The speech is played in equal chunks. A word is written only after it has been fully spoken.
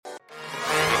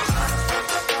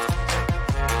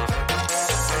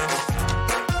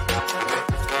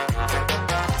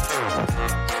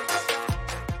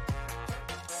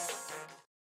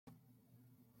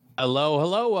Hello,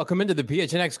 hello. Welcome into the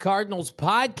PHNX Cardinals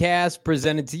podcast,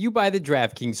 presented to you by the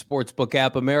DraftKings Sportsbook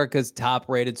app, America's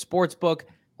top-rated sportsbook.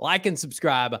 Like and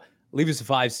subscribe. Leave us a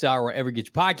 5-star wherever you get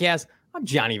your podcast. I'm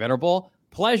Johnny Venerable.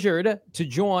 Pleasured to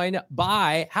join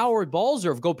by Howard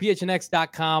Balzer of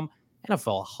GoPHNX.com,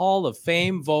 NFL Hall of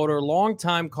Fame voter,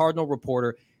 longtime Cardinal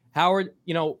reporter. Howard,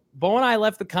 Bo and I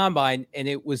left the Combine, and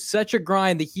it was such a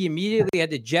grind that he immediately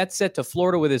had to jet set to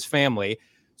Florida with his family.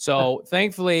 So,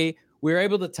 thankfully, we were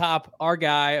able to top our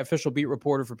guy, official beat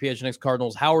reporter for PHNX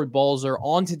Cardinals, Howard Balzer,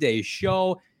 on today's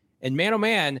show. And man, oh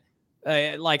man,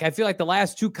 I feel like the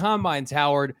last two Combines,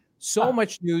 Howard, so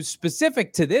much news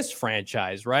specific to this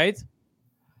franchise, right?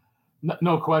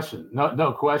 No question.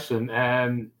 No question.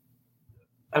 And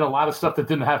a lot of stuff that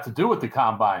didn't have to do with the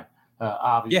Combine,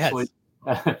 obviously.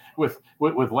 Yes.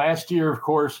 with last year, of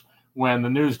course, when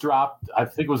the news dropped, I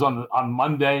think it was on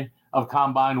Monday of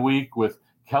Combine week, with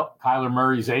Kyler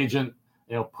Murray's agent,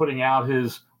 putting out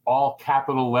his all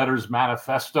capital letters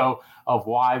manifesto of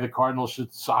why the Cardinals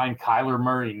should sign Kyler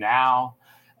Murray now.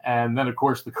 And then, of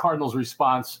course, the Cardinals'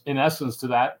 response, in essence, to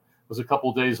that was a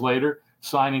couple days later,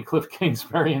 signing Cliff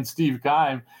Kingsbury and Steve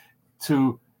Keim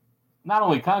to not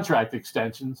only contract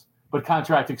extensions, but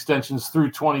contract extensions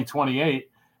through 2028.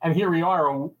 And here we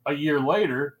are a year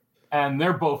later, and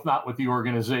they're both not with the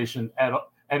organization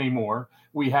anymore.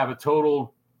 We have a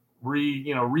total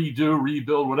redo,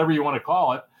 rebuild, whatever you want to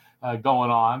call it,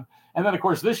 going on. And then, of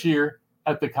course, this year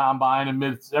at the Combine,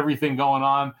 amidst everything going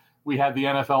on, we had the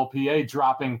NFLPA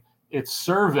dropping its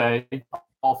survey,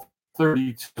 all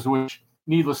 32, which,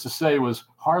 needless to say, was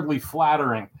hardly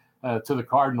flattering to the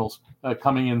Cardinals,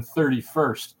 coming in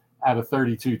 31st out of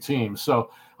 32 teams. So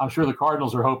I'm sure the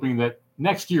Cardinals are hoping that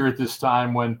next year at this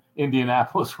time, when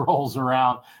Indianapolis rolls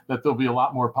around, that there'll be a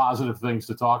lot more positive things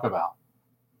to talk about.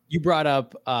 You brought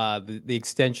up the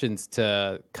extensions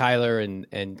to Kyler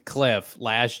and Cliff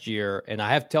last year, and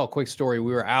I have to tell a quick story.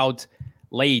 We were out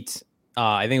late,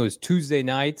 I think it was Tuesday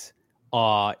night,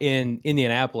 in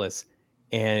Indianapolis,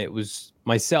 and it was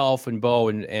myself and Bo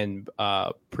and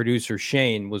producer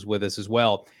Shane was with us as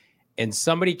well. And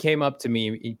somebody came up to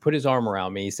me, he put his arm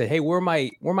around me. He said, "Hey, where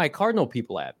are my Cardinal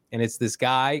people at?" And it's this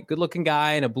guy, good-looking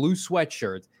guy in a blue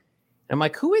sweatshirt. I'm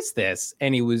like, "Who is this?"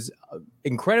 And he was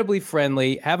incredibly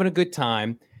friendly, having a good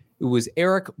time. It was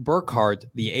Eric Burkhart,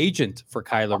 the agent for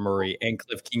Kyler Murray and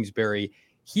Cliff Kingsbury.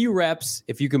 He reps,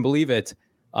 if you can believe it,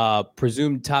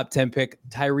 presumed top 10 pick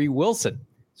Tyree Wilson.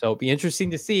 So it'd be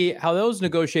interesting to see how those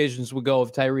negotiations would go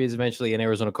if Tyree is eventually an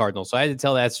Arizona Cardinal. So I had to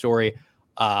tell that story.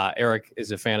 Eric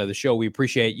is a fan of the show. We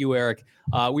appreciate you, Eric.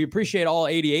 We appreciate all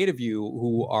 88 of you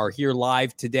who are here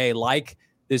live today. Like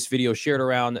this video, shared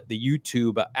around the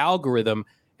YouTube algorithm.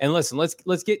 And listen,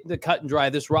 let's get the cut and dry.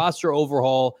 This roster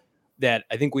overhaul that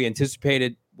I think we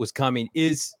anticipated was coming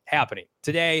is happening.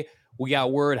 Today, we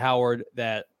got word, Howard,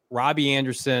 that Robbie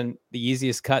Anderson, the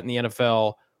easiest cut in the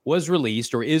NFL, was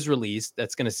released or is released.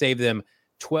 That's going to save them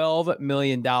 $12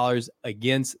 million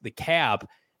against the cap.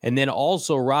 And then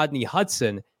also Rodney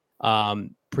Hudson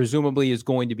presumably is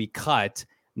going to be cut.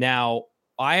 Now,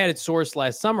 I had it sourced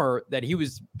last summer that he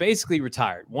was basically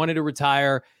retired, wanted to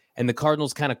retire, and the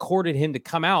Cardinals kind of courted him to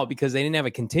come out because they didn't have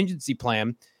a contingency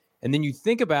plan. And then you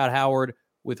think about, Howard,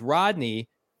 with Rodney,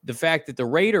 the fact that the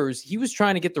Raiders, he was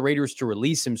trying to get the Raiders to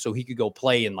release him so he could go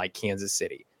play in like Kansas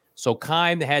City. So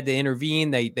Keim had to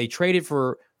intervene. They traded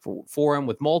for him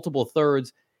with multiple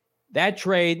thirds. That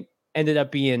trade ended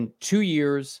up being 2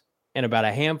 years and about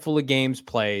a handful of games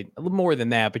played, a little more than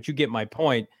that, but you get my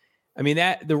point. I mean,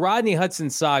 that the Rodney Hudson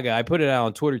saga, I put it out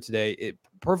on Twitter today, it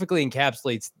perfectly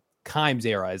encapsulates Keim's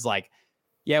era. It's like,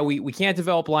 yeah, we can't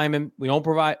develop linemen. We don't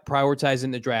prioritize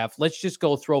in the draft. Let's just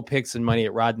go throw picks and money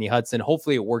at Rodney Hudson.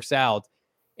 Hopefully it works out.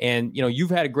 And, you've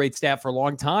had a great staff for a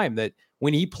long time that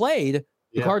when he played,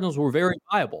 the Cardinals were very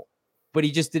viable, but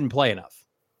he just didn't play enough.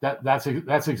 That's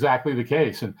exactly the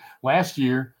case. And last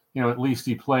year, at least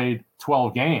he played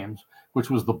 12 games, which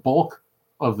was the bulk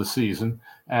of the season.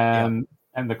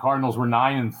 And the Cardinals were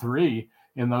 9-3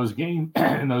 in those games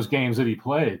that he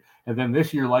played. And then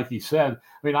this year, like he said,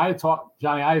 I mean, I had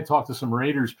talked to some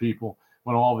Raiders people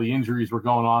when all the injuries were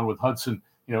going on with Hudson,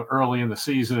 early in the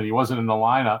season, and he wasn't in the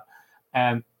lineup.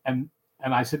 And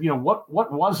I said, what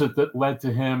was it that led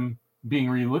to him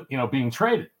being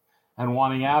traded and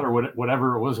wanting out or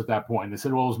whatever it was at that point? They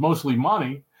said, well, it was mostly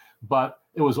money, but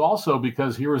it was also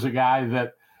because here was a guy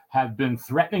that had been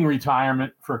threatening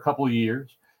retirement for a couple of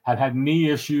years, had knee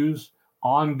issues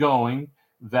ongoing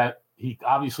that he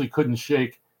obviously couldn't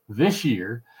shake this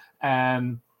year.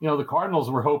 And, the Cardinals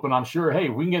were hoping, I'm sure, hey,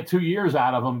 if we can get 2 years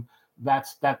out of him,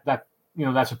 that's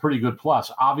a pretty good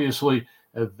plus. Obviously,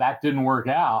 that didn't work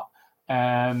out.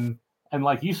 And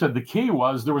like you said, the key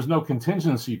was there was no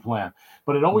contingency plan.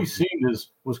 But it always seemed, as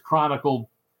was chronicled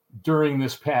during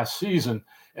this past season,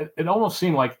 it almost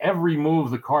seemed like every move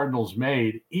the Cardinals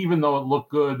made, even though it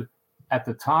looked good at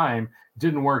the time,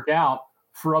 didn't work out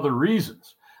for other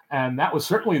reasons. And that was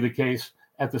certainly the case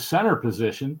at the center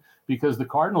position, because the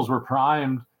Cardinals were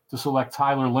primed to select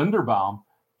Tyler Linderbaum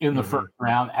in the first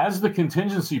round as the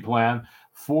contingency plan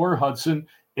for Hudson.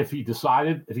 If he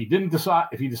decided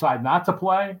not to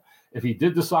play, if he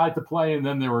did decide to play, and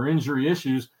then there were injury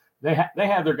issues, they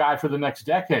had their guy for the next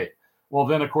decade. Well,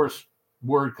 then, of course,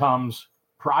 word comes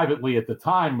privately at the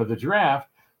time of the draft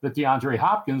that DeAndre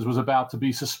Hopkins was about to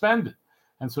be suspended.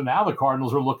 And so now the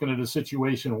Cardinals are looking at a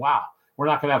situation, wow, we're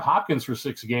not going to have Hopkins for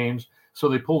 6 games. So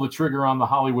they pull the trigger on the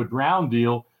Hollywood Brown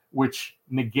deal, which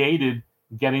negated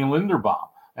getting Linderbaum.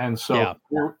 And so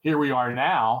here we are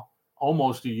now,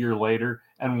 almost a year later,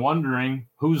 and wondering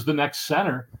who's the next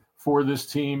center for this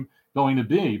team going to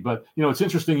be. But, it's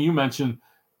interesting you mentioned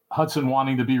Hudson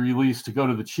wanting to be released to go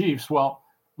to the Chiefs. Well,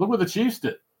 look what the Chiefs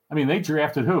did. I mean, they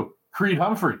drafted who? Creed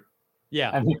Humphrey.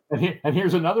 Yeah. And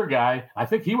here's another guy. I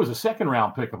think he was a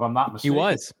second-round pick, if I'm not mistaken. He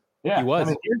was. Yeah. He was.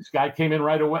 I mean, this guy came in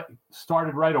right away,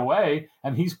 started right away,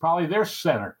 and he's probably their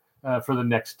center for the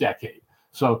next decade.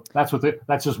 So that's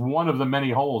that's just one of the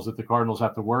many holes that the Cardinals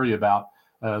have to worry about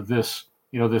this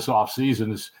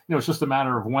offseason. It's just a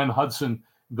matter of when Hudson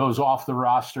goes off the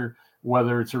roster,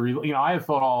 whether it's I had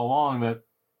thought all along that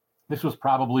this was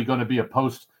probably going to be a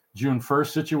post June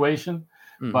 1st situation,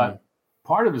 but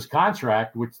part of his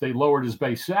contract, which they lowered his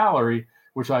base salary,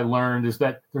 which I learned, is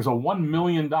that there's a $1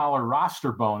 million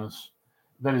roster bonus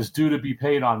that is due to be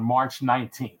paid on March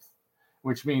 19th,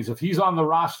 which means if he's on the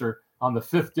roster on the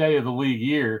 5th day of the league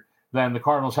year, then the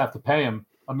Cardinals have to pay him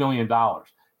 $1 million.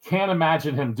 Can't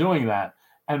imagine him doing that.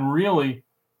 And really,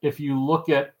 if you look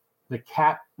at the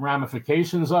cap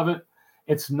ramifications of it,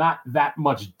 it's not that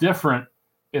much different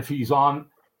if he's on,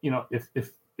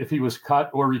 if he was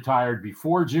cut or retired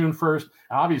before June 1st,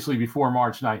 obviously before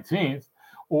March 19th,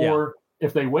 or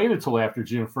if they waited till after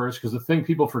June 1st, because the thing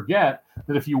people forget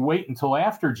that if you wait until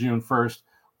after June 1st,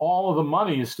 all of the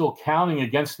money is still counting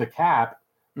against the cap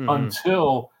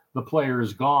until the player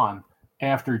is gone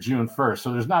after June 1st.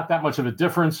 So there's not that much of a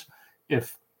difference.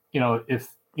 If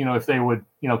they would,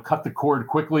 cut the cord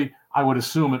quickly, I would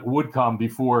assume it would come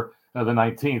before the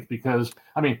 19th, because,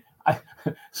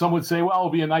 some would say, well,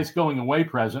 it'll be a nice going away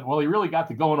present. Well, he really got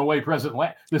the going away present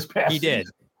this past season. He did.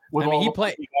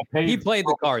 He played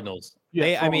the Cardinals.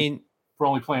 Yeah, for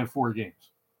only playing 4 games.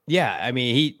 Yeah,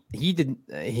 he didn't.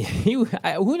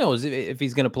 Who knows if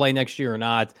he's going to play next year or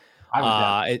not?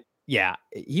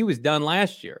 He was done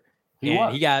last year.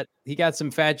 He got some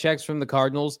fat checks from the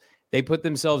Cardinals. They put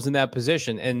themselves in that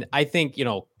position, and I think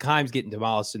Keim's getting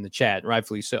demolished in the chat, and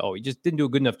rightfully so. He just didn't do a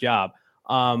good enough job.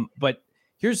 But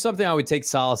here's something I would take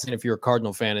solace in if you're a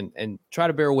Cardinal fan, and try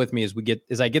to bear with me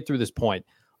as I get through this point.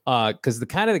 Because the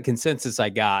kind of the consensus I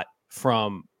got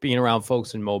from being around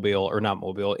folks in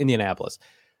Indianapolis,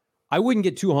 I wouldn't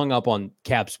get too hung up on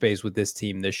cap space with this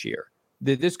team this year.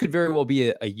 This could very well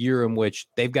be a year in which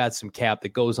they've got some cap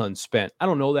that goes unspent. I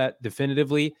don't know that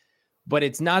definitively, but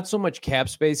it's not so much cap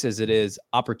space as it is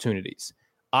opportunities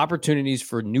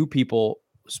for new people,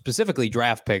 specifically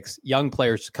draft picks, young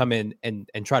players to come in and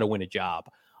try to win a job.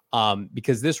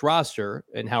 Because this roster,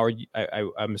 and Howard,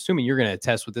 I'm assuming you're going to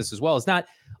attest with this as well, it's not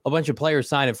a bunch of players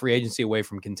signing free agency away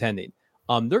from contending.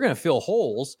 They're going to fill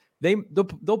holes.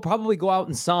 They'll probably go out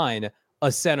and sign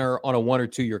a center on a 1 or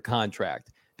 2 year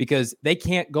contract, because they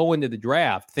can't go into the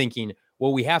draft thinking,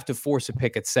 well, we have to force a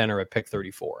pick at center at pick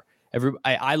 34.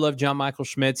 I love John Michael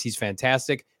Schmitz. He's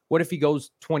fantastic. What if he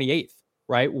goes 28th,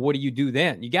 right? What do you do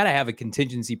then? You got to have a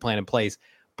contingency plan in place.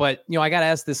 But, I got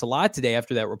asked this a lot today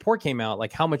after that report came out,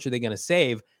 like, how much are they going to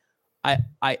save?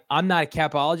 I'm not a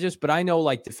capologist, but I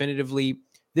know, definitively,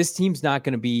 this team's not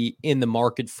going to be in the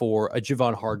market for a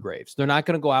Javon Hargraves. They're not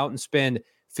going to go out and spend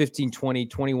 $15, $20,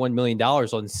 $21 million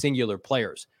on singular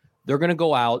players. They're going to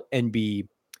go out and be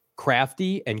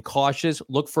crafty and cautious,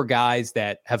 look for guys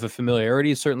that have a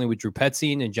familiarity, certainly with Drew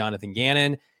Petzing and Jonathan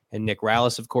Gannon and Nick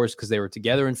Rallis, of course, because they were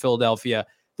together in Philadelphia,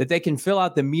 that they can fill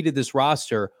out the meat of this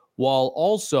roster while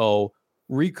also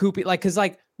recouping, because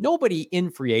nobody in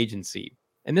free agency,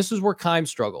 and this is where Keim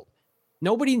struggled,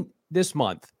 nobody this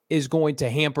month is going to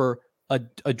hamper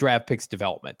a draft pick's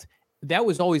development. That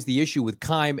was always the issue with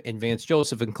Keim and Vance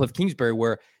Joseph and Cliff Kingsbury,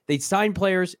 where they'd sign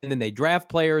players and then they draft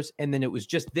players, and then it was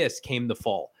just this came the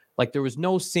fall. There was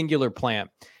no singular plan.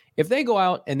 If they go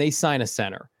out and they sign a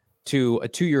center to a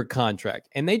 2-year contract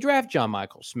and they draft John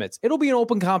Michael Schmitz, it'll be an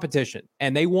open competition,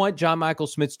 and they want John Michael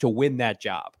Schmitz to win that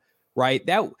job, right?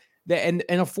 And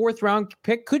a fourth round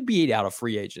pick could be ate out of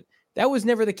free agent. That was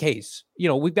never the case.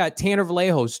 We've got Tanner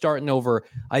Vallejo starting over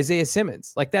Isaiah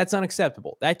Simmons. Like, that's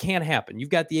unacceptable. That can't happen. You've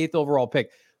got the 8th overall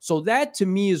pick. So that, to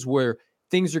me, is where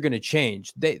things are going to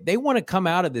change. They want to come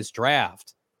out of this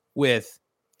draft with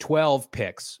 12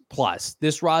 picks plus.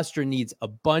 This roster needs a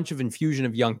bunch of infusion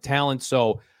of young talent.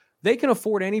 So they can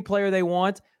afford any player they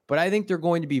want, but I think they're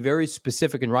going to be very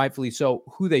specific, and rightfully so,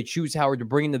 who they choose, Howard, to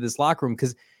bring into this locker room,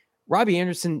 because Robbie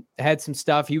Anderson had some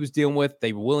stuff he was dealing with.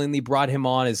 They willingly brought him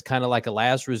on as kind of like a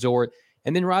last resort.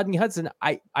 And then Rodney Hudson,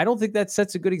 I don't think that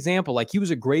sets a good example. Like, he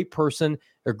was a great person,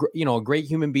 a great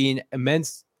human being,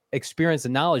 immense experience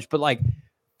and knowledge. But like,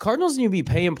 Cardinals need to be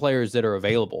paying players that are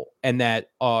available and that,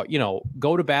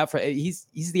 go to bat for. He's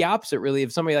the opposite, really,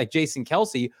 of somebody like Jason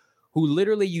Kelce, who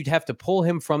literally you'd have to pull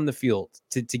him from the field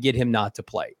to get him not to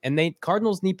play. And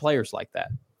Cardinals need players like that.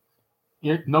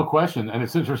 Yeah, no question. And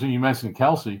it's interesting you mentioned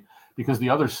Kelce, because the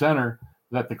other center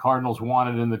that the Cardinals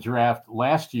wanted in the draft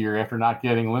last year after not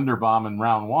getting Linderbaum in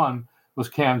round 1 was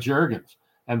Cam Jurgens.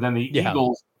 And then the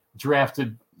Eagles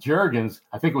drafted Jurgens,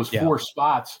 I think it was 4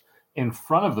 spots in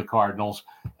front of the Cardinals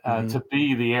to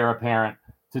be the heir apparent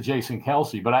to Jason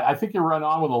Kelce. But I think you run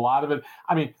on with a lot of it.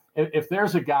 I mean, if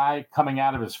there's a guy coming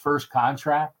out of his first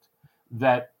contract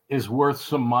that is worth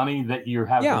some money that you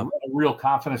have a real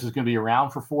confidence is going to be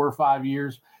around for 4 or 5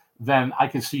 years, then I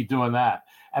can see doing that.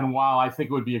 And while I think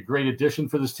it would be a great addition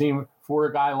for this team for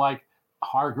a guy like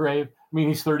Hargrave, I mean,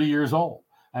 he's 30 years old.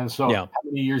 And so how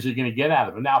many years are you going to get out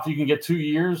of him? Now, if you can get 2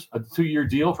 years, a 2-year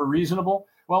deal for reasonable,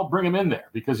 well, bring him in there,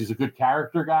 because he's a good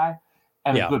character guy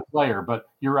and a good player. But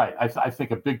you're right. I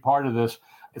think a big part of this,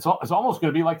 it's almost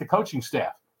going to be like the coaching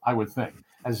staff, I would think.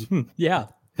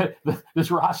 This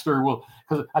roster will,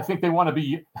 because I think they want to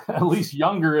be at least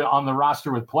younger on the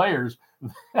roster with players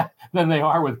than they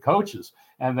are with coaches.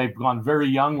 And they've gone very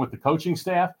young with the coaching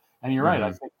staff. And you're right.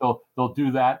 I think they'll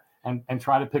do that and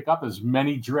try to pick up as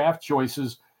many draft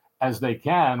choices as they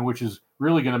can, which is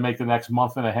really going to make the next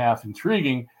month and a half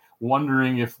intriguing,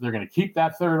 wondering if they're going to keep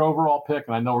that 3rd overall pick.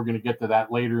 And I know we're going to get to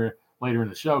that later in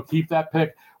the show, keep that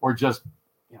pick, or just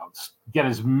get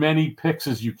as many picks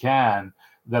as you can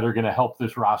that are going to help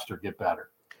this roster get better.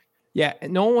 Yeah,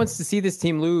 no one wants to see this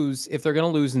team lose if they're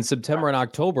going to lose in September and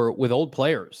October with old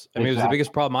players. I mean, it was the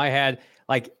biggest problem I had.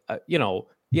 Like, the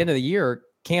end of the year,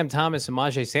 Cam Thomas and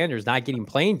Majay Sanders not getting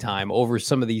playing time over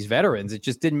some of these veterans. It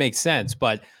just didn't make sense.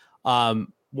 But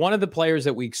one of the players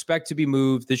that we expect to be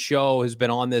moved, the show has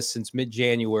been on this since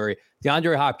mid-January,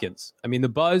 DeAndre Hopkins. I mean, the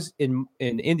buzz in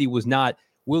Indy was not,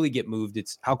 will he get moved?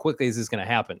 It's how quickly is this going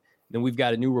to happen? Then we've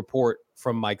got a new report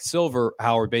from Mike Silver,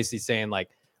 Howard, basically saying like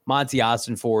Monty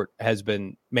Ossenfort has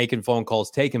been making phone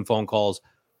calls, taking phone calls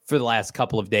for the last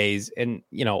couple of days. And,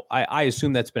 I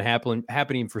assume that's been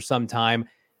happening for some time.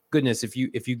 Goodness, if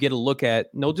you get a look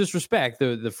at, no disrespect,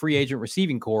 the free agent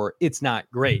receiving core, it's not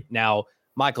great. Now,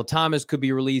 Michael Thomas could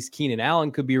be released. Keenan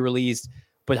Allen could be released.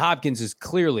 But Hopkins is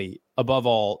clearly, above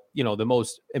all, the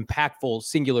most impactful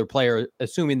singular player,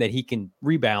 assuming that he can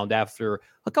rebound after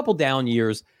a couple down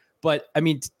years. But, I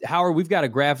mean, Howard, we've got a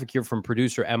graphic here from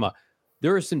producer Emma.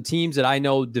 There are some teams that I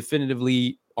know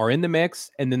definitively are in the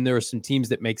mix, and then there are some teams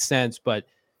that make sense. But,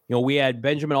 we had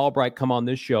Benjamin Albright come on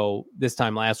this show this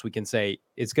time last week and say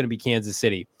it's going to be Kansas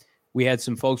City. We had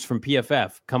some folks from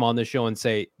PFF come on the show and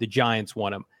say the Giants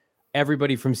want him.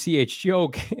 Everybody from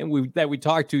CHGO that we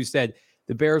talked to said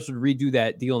the Bears would redo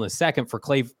that deal in a second for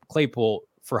Claypool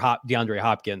for DeAndre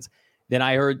Hopkins. Then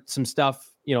I heard some stuff,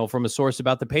 from a source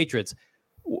about the Patriots.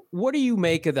 What do you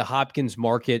make of the Hopkins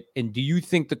market? And do you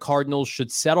think the Cardinals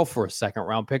should settle for a 2nd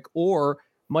round pick, or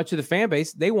much of the fan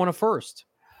base, they want a 1st?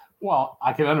 Well,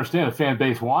 I can understand a fan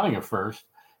base wanting a 1st.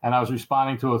 And I was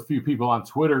responding to a few people on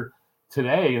Twitter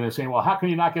today, and they're saying, well, how can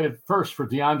you not get a 1st for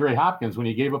DeAndre Hopkins when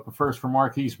you gave up a 1st for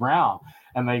Marquise Brown?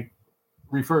 And they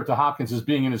referred to Hopkins as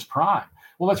being in his prime.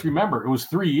 Well, let's remember, it was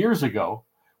 3 years ago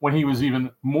when he was even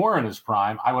more in his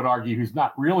prime. I would argue he's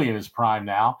not really in his prime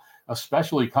now,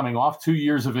 especially coming off 2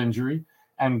 years of injury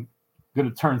and going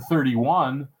to turn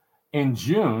 31 in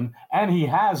June. And he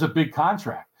has a big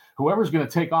contract. Whoever's going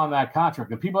to take on that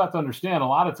contract, and people have to understand a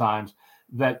lot of times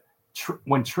that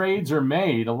when trades are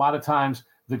made, a lot of times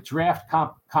the draft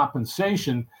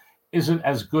compensation isn't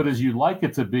as good as you'd like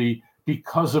it to be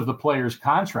because of the player's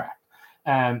contract.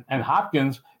 And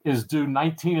Hopkins is due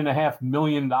 $19.5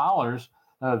 million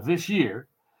this year,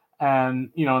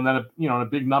 and and then a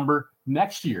big number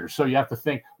next year. So you have to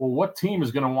think, well, what team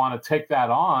is going to want to take that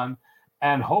on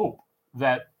and hope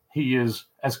that he is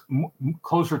as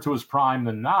closer to his prime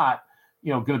than not,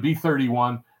 going to be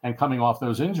 31 and coming off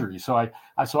those injuries. So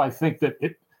I think that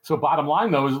it. So bottom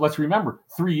line though is, let's remember,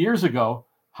 3 years ago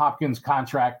Hopkins'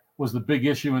 contract was the big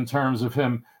issue in terms of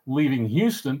him leaving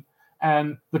Houston,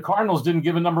 and the Cardinals didn't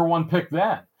give a number one pick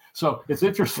then. So it's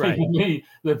interesting to me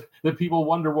that people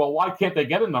wonder, well, why can't they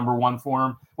get a number one for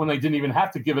him when they didn't even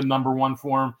have to give a number one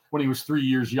for him when he was 3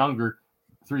 years younger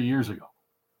 3 years ago?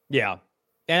 Yeah.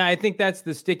 And I think that's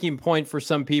the sticking point for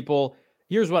some people.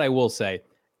 Here's what I will say.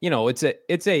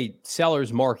 It's a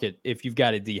seller's market if you've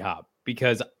got a D-Hop,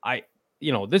 because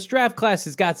this draft class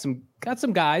has got some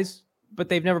guys, but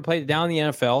they've never played it down in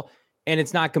the NFL, and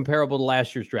it's not comparable to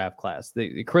last year's draft class.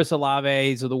 The Chris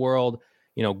Olaves of the world,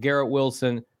 Garrett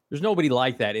Wilson. There's nobody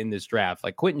like that in this draft.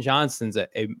 Like Quentin Johnston's a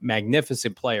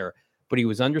magnificent player, but he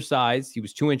was undersized. He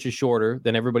was 2 inches shorter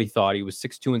than everybody thought. He was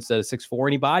 6'2" instead of 6'4",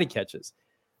 and he body catches.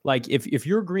 Like if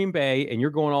you're Green Bay and you're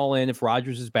going all in, if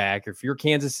Rodgers is back, or if you're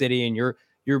Kansas City and you're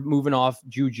moving off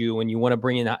Juju and you want to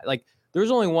bring in, like,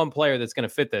 there's only one player that's going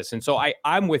to fit this. And so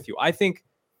I'm with you. I think,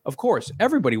 of course,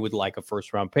 everybody would like a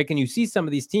first round pick. And you see some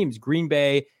of these teams, Green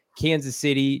Bay, Kansas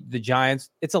City, the Giants,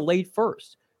 it's a late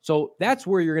first. So that's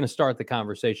where you're going to start the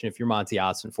conversation if you're Monty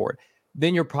Ossenfort.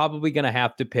 Then you're probably going to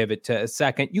have to pivot to a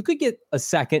second. You could get a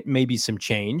second, maybe some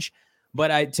change.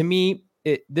 But to me,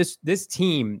 this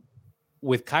team,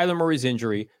 with Kyler Murray's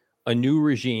injury, a new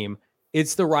regime,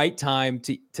 it's the right time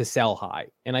to sell high.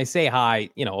 And I say high,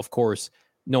 of course,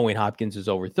 knowing Hopkins is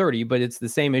over 30, but it's the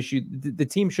same issue. The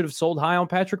team should have sold high on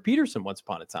Patrick Peterson once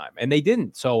upon a time, and they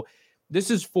didn't. So this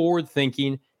is forward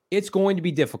thinking. It's going to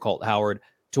be difficult, Howard,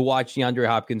 to watch DeAndre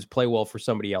Hopkins play well for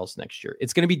somebody else next year.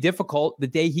 It's going to be difficult the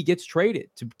day he gets traded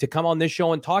to come on this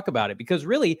show and talk about it, because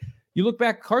really, you look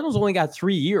back, Cardinals only got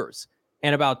 3 years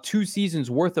and about 2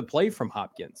 seasons worth of play from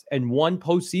Hopkins and 1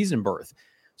 postseason berth.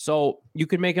 So you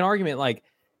could make an argument like,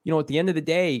 at the end of the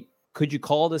day, could you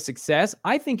call it a success?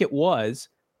 I think it was,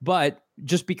 but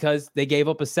just because they gave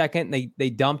up a second, they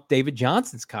dumped David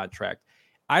Johnson's contract.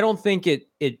 I don't think it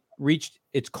reached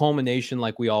its culmination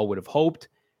like we all would have hoped.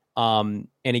 And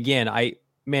again,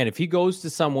 if he goes to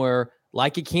somewhere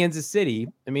like a Kansas City,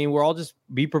 we're all just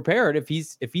be prepared. If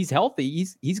he's healthy,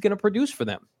 he's going to produce for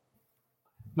them.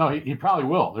 No, he probably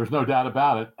will. There's no doubt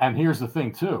about it. And here's the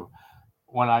thing too,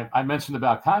 when I mentioned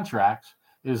about contracts,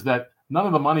 is that none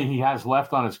of the money he has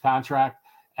left on his contract,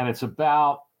 and it's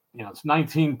about, it's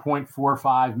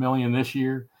 $19.45 million this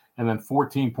year, and then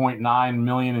 $14.9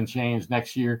 million and change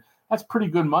next year. That's pretty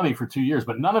good money for 2 years,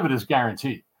 but none of it is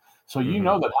guaranteed. So you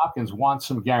know that Hopkins wants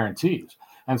some guarantees.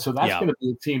 And so that's going to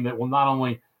be a team that will not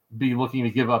only be looking to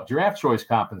give up draft choice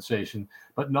compensation,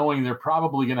 but knowing they're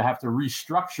probably going to have to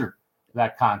restructure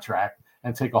that contract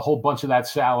and take a whole bunch of that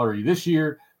salary this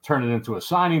year, turn it into a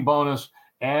signing bonus,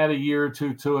 add a year or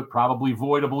two to it, probably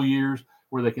voidable years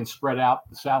where they can spread out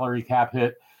the salary cap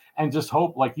hit, and just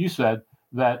hope, like you said,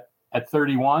 that at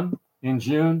 31 in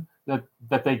June,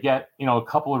 that they get, a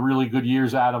couple of really good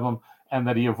years out of him and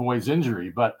that he avoids injury.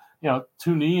 But,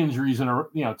 2 knee injuries in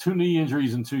 2 knee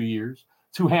injuries in 2 years,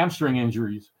 2 hamstring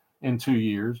injuries in 2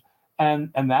 years.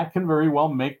 And that can very well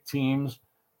make teams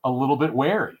a little bit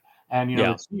wary. And,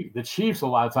 the Chiefs, a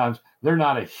lot of times, they're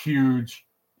not a huge,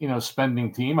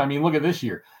 spending team. Look at this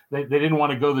year. They didn't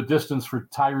want to go the distance for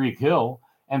Tyreek Hill,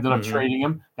 ended up trading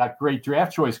him, got great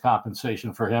draft choice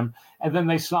compensation for him. And then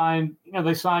they signed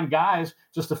guys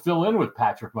just to fill in with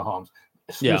Patrick Mahomes.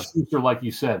 Smith-Schuster, like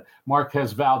you said,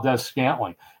 Marquez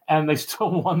Valdez-Scantling. And they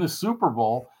still won the Super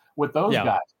Bowl with those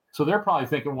guys. So they're probably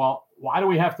thinking, well, why do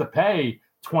we have to pay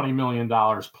 $20 million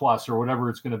plus or whatever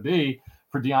it's going to be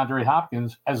for DeAndre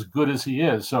Hopkins, as good as he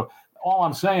is? So all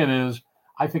I'm saying is,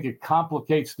 I think it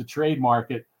complicates the trade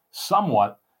market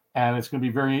somewhat, and it's going to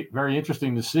be very, very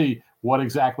interesting to see what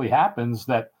exactly happens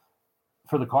that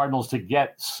for the Cardinals to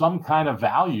get some kind of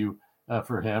value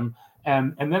for him.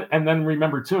 And then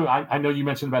remember too, I know you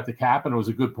mentioned about the cap, and it was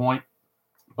a good point,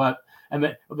 but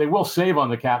they will save on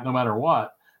the cap no matter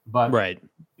what. But but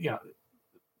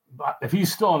if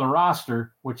he's still on the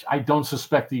roster, which I don't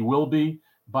suspect he will be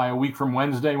by a week from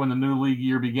Wednesday when the new league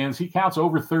year begins, he counts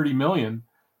over $30 million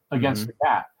against the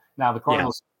cap. Now the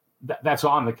Cardinals, that's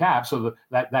on the cap, so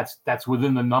that's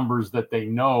within the numbers that they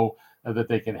know that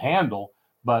they can handle.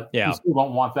 But you still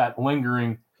don't want that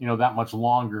lingering, that much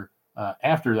longer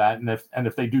after that. And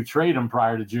if they do trade him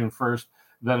prior to June 1st,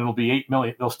 then it'll be $8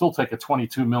 million. They'll still take a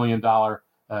 $22 million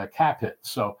cap hit.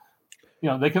 So,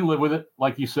 they can live with it,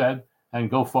 like you said, and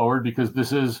go forward, because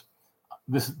this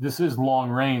is long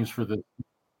range for the.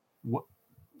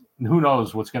 Who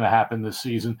knows what's going to happen this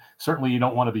season? Certainly, you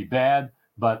don't want to be bad,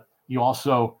 but you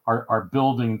also are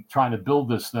trying to build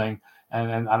this thing,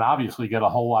 and obviously get a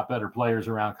whole lot better players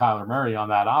around Kyler Murray on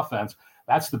that offense.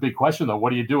 That's the big question, though. What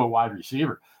do you do at wide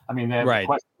receiver? They have a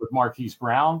question with Marquise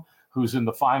Brown, who's in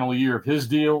the final year of his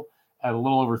deal, at a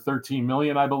little over $13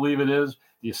 million, I believe it is.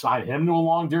 Do you sign him to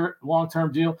a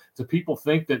long-term deal? Do people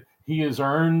think that he has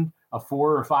earned a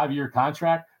 4 or 5 year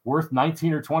contract worth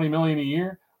 19 or 20 million a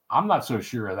year? I'm not so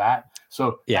sure of that.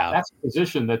 So that's a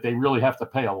position that they really have to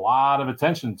pay a lot of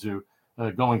attention to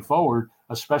going forward,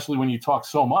 especially when you talk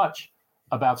so much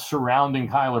about surrounding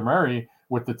Kyler Murray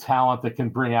with the talent that can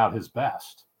bring out his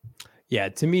best. Yeah,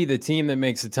 to me, the team that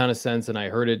makes a ton of sense, and I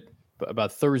heard it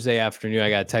about Thursday afternoon, I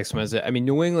got a text message. I mean,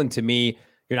 New England, to me,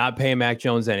 you're not paying Mac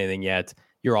Jones anything yet.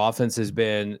 Your offense has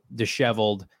been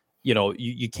disheveled. You know,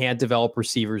 you can't develop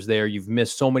receivers there. You've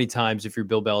missed so many times if you're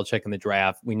Bill Belichick in the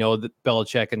draft. We know that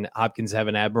Belichick and Hopkins have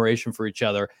an admiration for each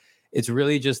other. It's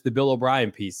really just the Bill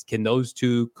O'Brien piece. Can those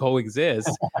two coexist?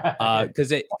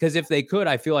 Because if they could,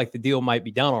 I feel like the deal might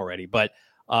be done already. But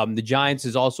the Giants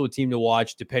is also a team to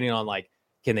watch, depending on, like,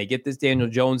 can they get this Daniel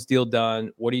Jones deal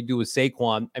done? What do you do with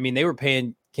Saquon? I mean, they were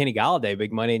paying Kenny Golladay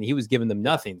big money, and he was giving them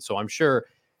nothing. So I'm sure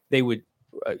they would,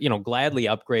 gladly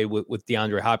upgrade with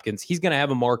DeAndre Hopkins. He's going to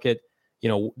have a market. You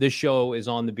know, this show is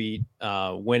on the beat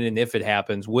when and if it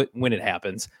happens, when it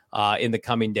happens in the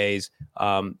coming days.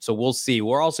 So we'll see.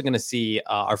 We're also going to see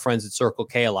our friends at Circle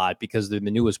K a lot because they're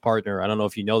the newest partner. I don't know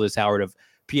if you know this, Howard, of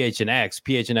PHNX.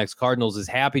 PHNX Cardinals is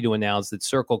happy to announce that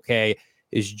Circle K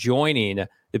is joining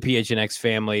the PHNX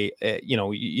family.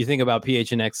 You think about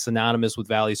PHNX synonymous with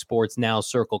Valley Sports, now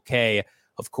Circle K,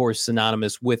 of course,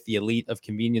 synonymous with the elite of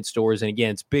convenience stores. And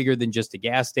again, it's bigger than just a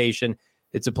gas station.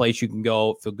 It's a place you can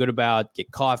go, feel good about,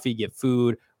 get coffee, get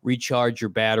food, recharge your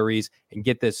batteries, and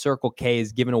get this. Circle K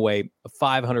is giving away a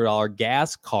 $500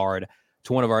 gas card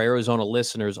to one of our Arizona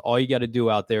listeners. All you got to do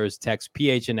out there is text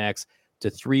PHNX to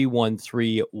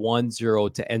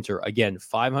 31310 to enter. Again,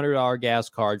 $500 gas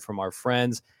card from our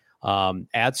friends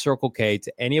at Circle K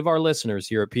to any of our listeners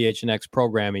here at PHNX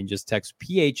Programming. Just text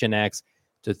PHNX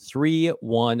to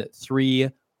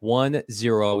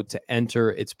 31310 to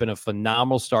enter. It's been a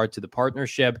phenomenal start to the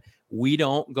partnership. We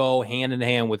don't go hand in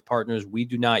hand with partners we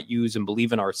do not use and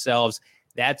believe in ourselves.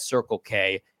 That's Circle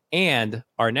K. And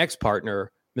our next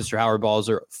partner, Mr. Howard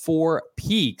Balzer, Four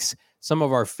Peaks. Some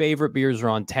of our favorite beers are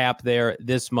on tap there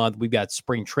this month. We've got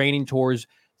spring training tours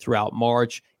throughout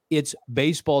March. It's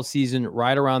baseball season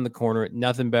right around the corner.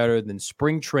 Nothing better than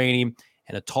spring training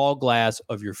and a tall glass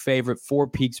of your favorite Four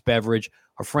Peaks beverage.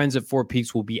 Our friends at Four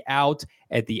Peaks will be out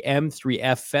at the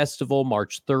M3F Festival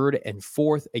March 3rd and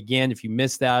 4th. Again, if you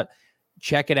missed that,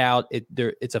 check it out.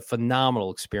 It's a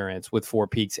phenomenal experience with Four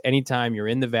Peaks. Anytime you're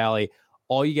in the Valley,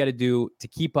 all you got to do to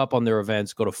keep up on their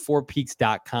events, go to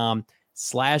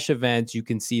fourpeaks.com/events. You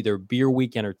can see their Beer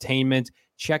Week entertainment.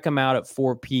 Check them out at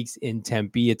Four Peaks in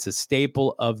Tempe. It's a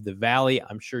staple of the Valley.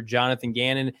 I'm sure Jonathan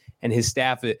Gannon and his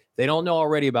staff, they don't know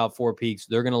already about Four Peaks.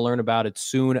 They're going to learn about it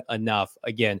soon enough.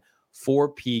 Again, Four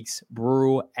Peaks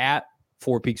Brew at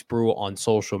Four Peaks Brew on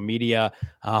social media.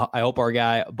 I hope our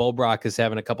guy Bo Brock is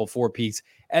having a couple Four Peaks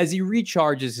as he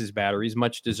recharges his batteries,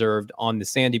 much deserved, on the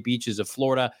sandy beaches of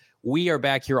Florida. We are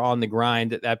back here on the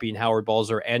grind, that being Howard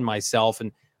Balzer and myself. And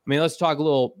I mean, let's talk a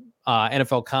little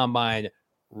NFL Combine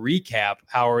recap.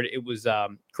 Howard, it was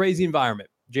crazy environment.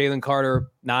 Jalen Carter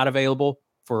not available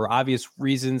for obvious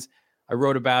reasons. I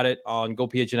wrote about it on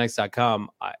gophnx.com.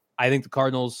 I think the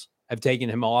Cardinals have taken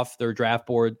him off their draft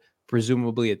board,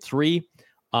 presumably at 3,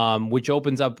 which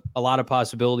opens up a lot of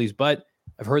possibilities. But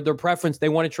I've heard their preference. They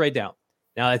want to trade down.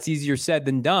 Now, that's easier said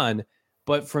than done.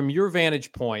 But from your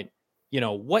vantage point,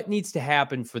 what needs to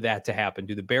happen for that to happen?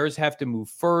 Do the Bears have to move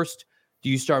first? Do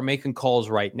you start making calls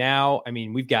right now? I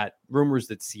mean, we've got rumors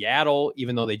that Seattle,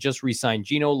 even though they just re-signed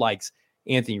Geno, likes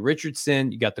Anthony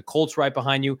Richardson. You got the Colts right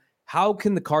behind you. How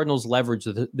can the Cardinals leverage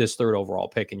this 3rd overall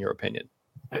pick, in your opinion?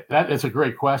 That's a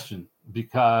great question,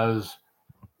 because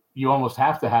you almost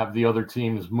have to have the other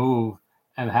teams move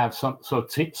and have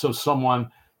someone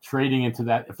trading into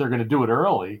that. If they're going to do it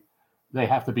early, they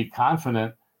have to be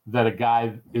confident that a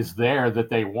guy is there that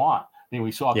they want. I mean,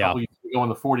 we saw a couple years ago when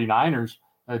the 49ers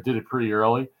did it pretty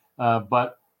early,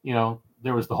 but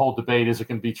there was the whole debate: is it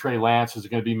going to be Trey Lance? Is it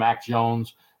going to be Mac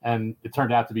Jones? And it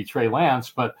turned out to be Trey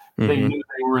Lance, but they knew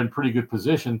they were in pretty good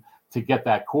position to get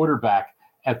that quarterback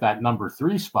at that number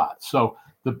 3 spot. So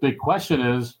the big question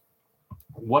is,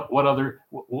 what other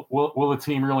will the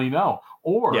team really know?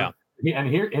 And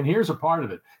here's a part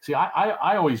of it. See,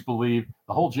 I always believe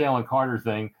the whole Jalen Carter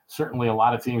thing. Certainly, a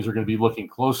lot of teams are going to be looking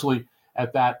closely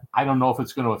at that. I don't know if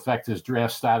it's going to affect his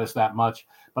draft status that much,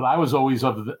 but I was always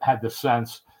had the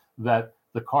sense that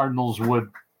the Cardinals would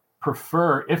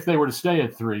prefer, if they were to stay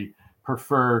at 3,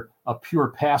 prefer a pure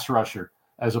pass rusher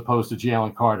as opposed to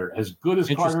Jalen Carter. As good as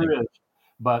Carter is,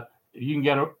 but you can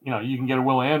get a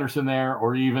Will Anderson there,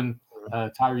 or even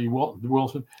Tyree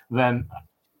Wilson. Then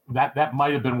that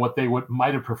might have been what they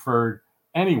might have preferred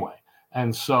anyway.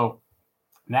 And so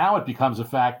now it becomes a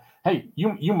fact. Hey,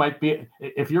 you might be,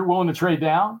 if you're willing to trade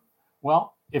down.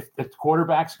 Well, if the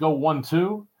quarterbacks go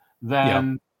 1-2,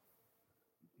 then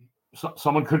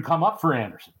someone could come up for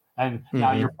Anderson. And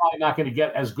now you're probably not going to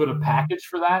get as good a package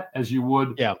for that as you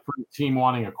would for a team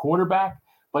wanting a quarterback,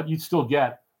 but you'd still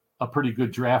get a pretty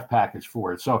good draft package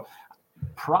for it. So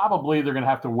probably they're going to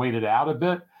have to wait it out a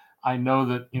bit. I know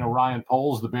that, Ryan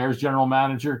Poles, the Bears general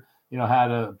manager,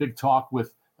 had a big talk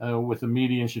with the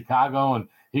media in Chicago, and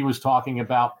he was talking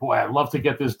about, boy, I'd love to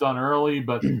get this done early,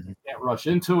 but you can't rush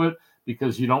into it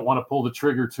because you don't want to pull the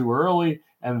trigger too early,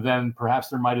 and then perhaps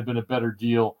there might have been a better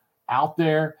deal out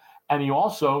there. And you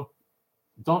also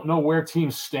don't know where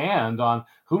teams stand on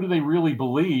who do they really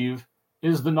believe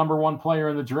is the number one player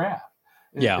in the draft.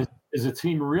 Is a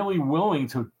team really willing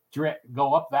to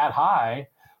go up that high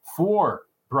for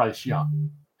Bryce Young?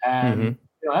 And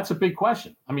that's a big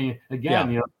question. I mean,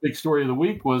 again, the big story of the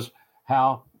week was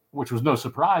how, which was no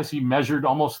surprise, he measured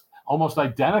almost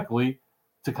identically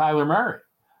to Kyler Murray.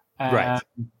 And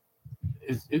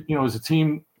is a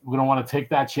team going to want to take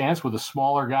that chance with a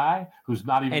smaller guy who's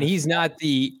not even? And he's not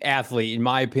the athlete, in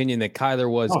my opinion, that Kyler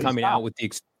was coming out with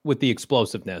the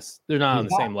explosiveness. They're not on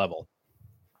the same level.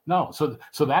 No,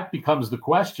 so that becomes the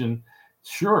question.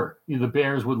 Sure, the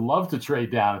Bears would love to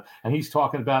trade down, and he's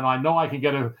talking about, I know I can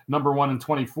get a number 1 in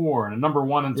 24 and a number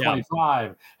 1 in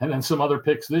 25, and then some other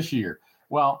picks this year.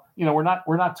 Well, we're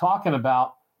not talking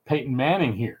about Peyton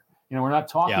Manning here. We're not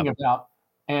talking about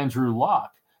Andrew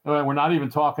Luck. We're not even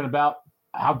talking about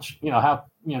how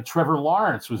Trevor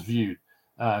Lawrence was viewed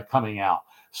coming out.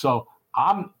 So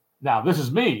this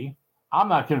is me. I'm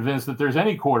not convinced that there's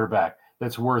any quarterback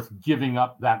that's worth giving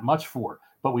up that much for.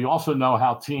 But we also know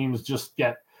how teams just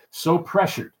get so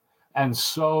pressured and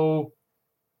so,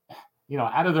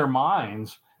 out of their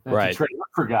minds to trade up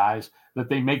for guys that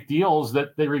they make deals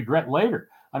that they regret later.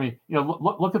 I mean,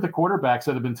 look at the quarterbacks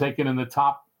that have been taken in the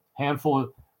top handful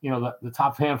of, the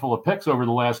top handful of picks over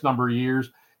the last number of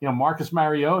years. Marcus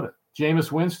Mariota,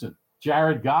 Jameis Winston,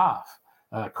 Jared Goff,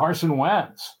 Carson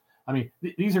Wentz. I mean,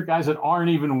 these are guys that aren't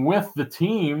even with the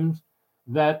teams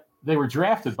that they were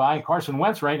drafted by. And Carson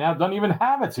Wentz right now doesn't even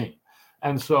have a team.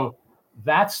 And so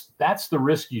that's the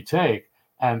risk you take.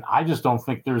 And I just don't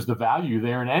think there's the value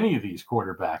there in any of these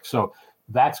quarterbacks. So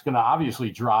that's going to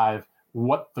obviously drive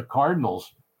what the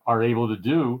Cardinals are able to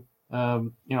do,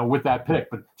 with that pick.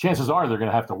 But chances are they're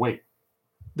going to have to wait.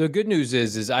 The good news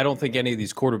is I don't think any of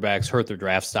these quarterbacks hurt their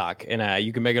draft stock. And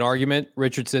you can make an argument.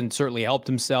 Richardson certainly helped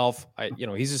himself.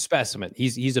 He's a specimen.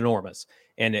 He's enormous.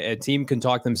 And a team can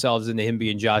talk themselves into him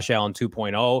being Josh Allen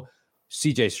 2.0.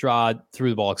 C.J. Stroud threw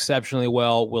the ball exceptionally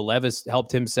well. Will Levis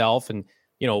helped himself. And,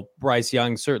 Bryce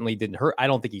Young certainly didn't hurt. I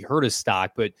don't think he hurt his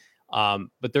stock.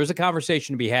 But there's a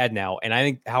conversation to be had now. And I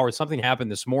think, Howard, something happened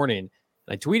this morning, and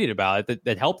I tweeted about it,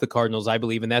 that helped the Cardinals, I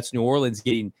believe, and that's New Orleans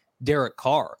getting Derek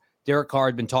Carr. Derek Carr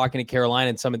had been talking to Carolina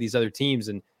and some of these other teams.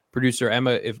 And producer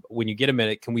Emma, when you get a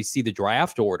minute, can we see the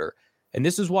draft order? And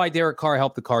this is why Derek Carr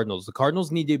helped the Cardinals. The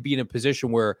Cardinals need to be in a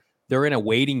position where they're in a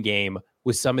waiting game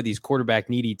with some of these quarterback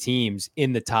needy teams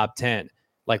in the top 10.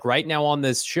 Like right now on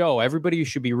this show, everybody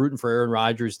should be rooting for Aaron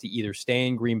Rodgers to either stay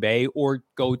in Green Bay or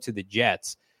go to the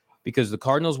Jets, because the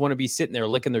Cardinals want to be sitting there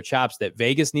licking their chops that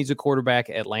Vegas needs a quarterback,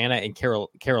 Atlanta and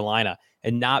Carolina,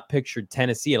 and not pictured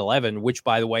Tennessee at 11, which,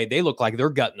 by the way, they look like they're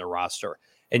gutting the roster.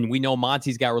 And we know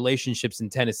Monty's got relationships in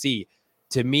Tennessee.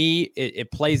 To me,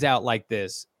 it plays out like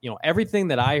this. Everything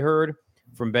that I heard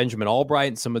from Benjamin Albright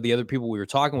and some of the other people we were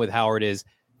talking with, Howard, is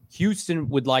Houston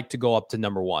would like to go up to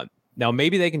number 1. Now,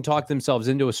 maybe they can talk themselves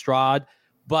into a Stroud,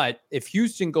 but if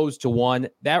Houston goes to 1,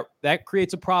 that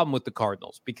creates a problem with the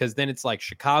Cardinals, because then it's like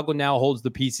Chicago now holds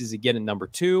the pieces again at number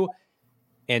 2.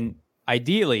 And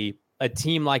ideally, a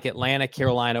team like Atlanta,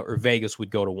 Carolina, or Vegas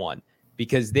would go to 1,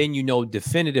 because then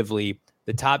definitively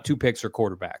the top 2 picks are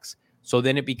quarterbacks. So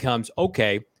then it becomes,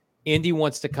 okay, Indy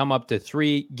wants to come up to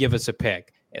 3, give us a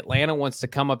pick. Atlanta wants to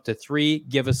come up to 3,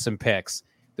 give us some picks.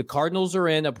 The Cardinals are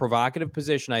in a provocative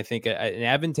position, I think, an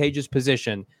advantageous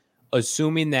position,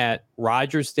 assuming that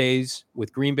Rodgers stays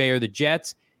with Green Bay or the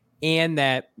Jets, and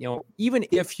that, even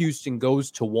if Houston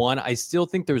goes to 1, I still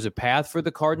think there's a path for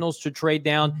the Cardinals to trade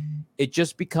down. It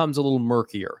just becomes a little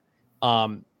murkier.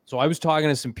 So I was talking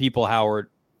to some people, Howard,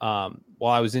 while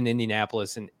I was in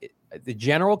Indianapolis, and the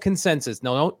general consensus,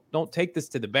 no, don't take this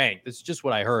to the bank, this is just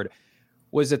what I heard,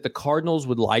 was that the Cardinals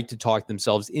would like to talk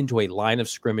themselves into a line of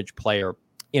scrimmage player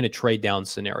in a trade down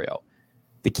scenario.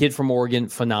 The kid from Oregon,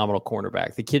 phenomenal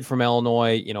cornerback. The kid from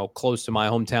Illinois, close to my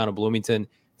hometown of Bloomington,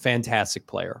 fantastic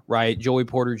player, right? Joey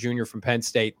Porter Jr. from Penn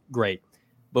State, great.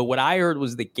 But what I heard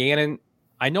was that Gannon,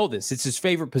 I know this, it's his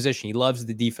favorite position. He loves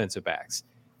the defensive backs,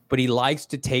 but he likes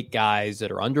to take guys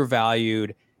that are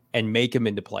undervalued and make them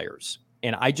into players.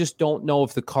 And I just don't know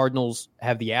if the Cardinals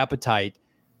have the appetite,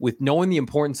 with knowing the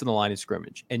importance of the line of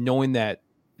scrimmage and knowing that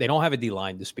they don't have a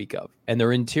D-line to speak of, and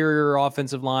their interior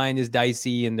offensive line is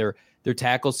dicey and their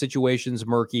tackle situation's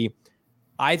murky.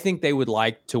 I think they would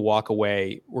like to walk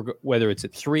away, whether it's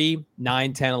at 3,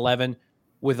 9, 10, 11,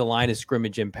 with a line of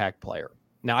scrimmage impact player.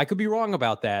 Now, I could be wrong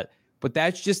about that, but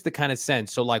that's just the kind of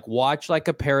sense. So, like, watch like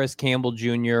a Paris Campbell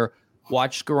Jr.,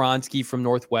 watch Skoronski from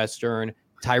Northwestern.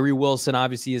 Tyree Wilson,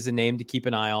 obviously, is a name to keep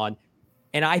an eye on.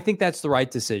 And I think that's the right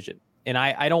decision. And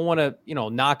I don't want to,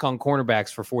 knock on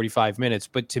cornerbacks for 45 minutes.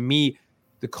 But to me,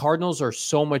 the Cardinals are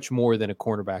so much more than a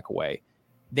cornerback away.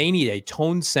 They need a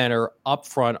tone center up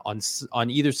front on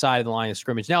either side of the line of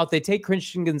scrimmage. Now, if they take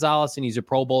Christian Gonzalez and he's a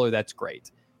Pro Bowler, that's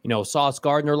great. Sauce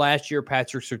Gardner last year,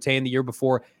 Patrick Surtain the year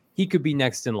before, he could be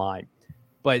next in line.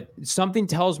 But something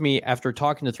tells me, after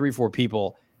talking to 3-4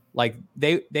 people, like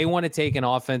they want to take an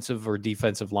offensive or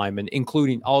defensive lineman,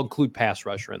 I'll include pass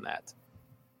rusher in that.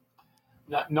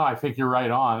 No, I think you're right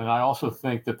on. And I also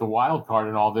think that the wild card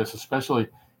in all this, especially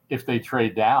if they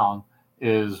trade down,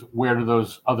 is where do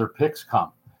those other picks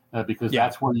come? Because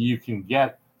that's where you can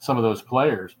get some of those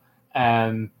players.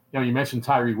 And, you mentioned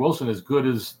Tyree Wilson, as good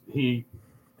as he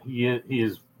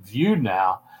is viewed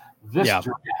now. This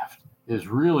draft is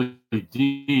really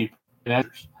deep in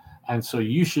edges. And so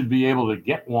you should be able to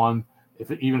get one,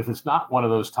 even if it's not one of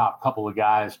those top couple of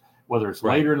guys, whether it's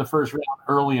later in the first round,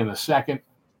 early in the second.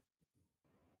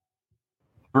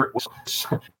 I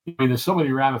mean, there's so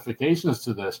many ramifications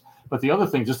to this. But the other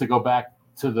thing, just to go back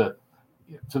to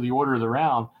the order of the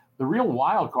round, the real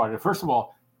wild card. First of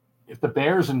all, if the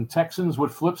Bears and Texans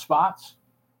would flip spots,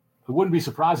 it wouldn't be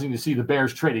surprising to see the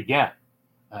Bears trade again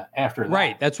after that.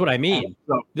 Right, that's what I mean.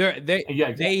 So, they're in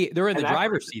the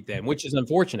driver's seat then, which is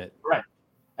unfortunate. Right,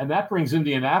 and that brings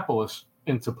Indianapolis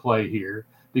into play here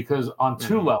because on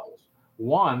two levels.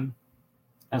 One,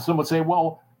 and some would say,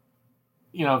 well,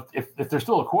 if there's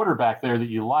still a quarterback there that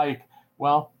you like,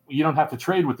 well, you don't have to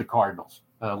trade with the Cardinals,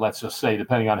 let's just say,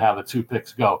 depending on how the two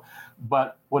picks go.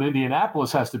 But what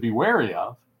Indianapolis has to be wary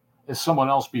of is someone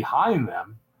else behind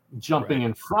them jumping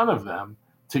in front of them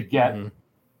to get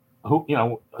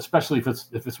who, especially if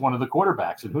it's one of the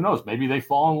quarterbacks. And who knows, maybe they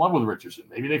fall in love with Richardson.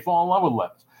 Maybe they fall in love with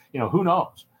Levis. Who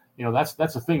knows?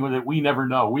 That's a thing that we never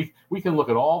know. We can look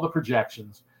at all the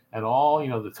projections and all,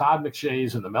 the Todd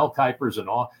McShays and the Mel Kipers and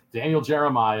all Daniel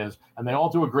Jeremiah's, and they all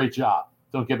do a great job.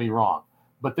 Don't get me wrong.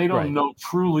 But they don't know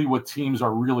truly what teams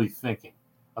are really thinking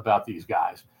about these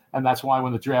guys. And that's why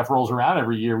when the draft rolls around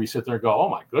every year, we sit there and go, oh,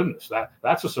 my goodness,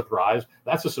 that's a surprise.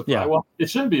 That's a surprise. Yeah. Well, it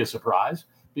shouldn't be a surprise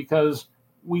because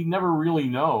we never really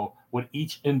know what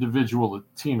each individual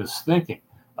team is thinking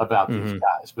about these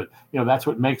guys. But, that's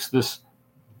what makes this,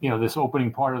 this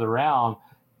opening part of the round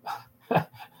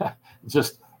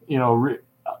just –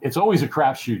 it's always a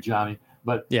crapshoot, Johnny,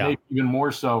 but maybe even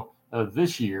more so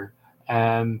this year.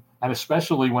 And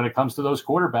especially when it comes to those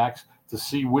quarterbacks, to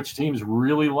see which teams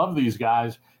really love these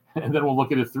guys. And then we'll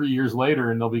look at it 3 years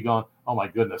later and they'll be going, oh, my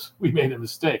goodness, we made a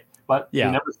mistake. But you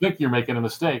never think you're making a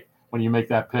mistake when you make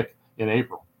that pick in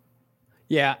April.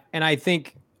 Yeah, and I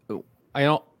think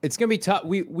it's going to be tough.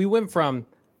 We went from,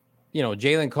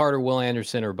 Jalen Carter, Will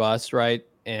Anderson or bust, right?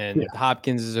 And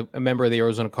Hopkins is a member of the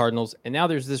Arizona Cardinals. And now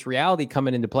there's this reality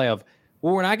coming into play of,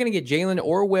 well, we're not going to get Jalen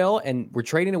or Will, and we're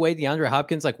trading away DeAndre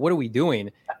Hopkins. Like, what are we doing?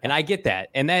 And I get that.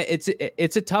 And that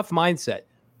it's a tough mindset.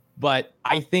 But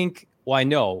I think, I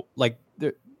know, like,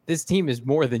 this team is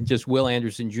more than just Will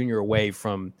Anderson Jr. away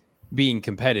from being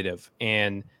competitive.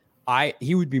 And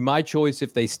he would be my choice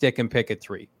if they stick and pick at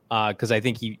 3. Because I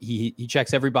think he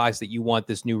checks every box that you want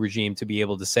this new regime to be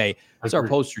able to say, it's our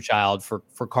poster child for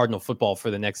Cardinal football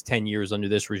for the next 10 years under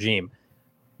this regime.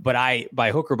 But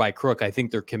by hook or by crook, I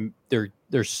think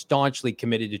they're staunchly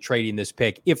committed to trading this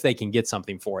pick if they can get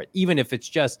something for it. Even if it's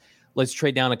just, let's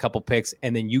trade down a couple picks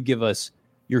and then you give us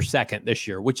your second this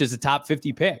year, which is a top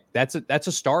 50 pick. That's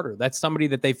a starter. That's somebody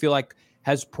that they feel like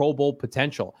has Pro Bowl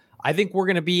potential. I think we're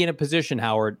going to be in a position,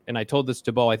 Howard, and I told this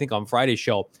to Bo, I think on Friday's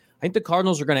show, I think the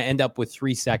Cardinals are going to end up with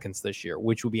 3 seconds this year,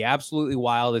 which would be absolutely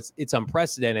wild. It's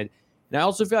unprecedented. And I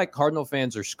also feel like Cardinal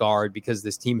fans are scarred because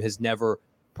this team has never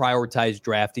prioritized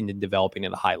drafting and developing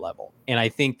at a high level. And I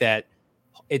think that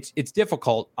it's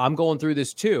difficult. I'm going through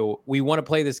this too. We want to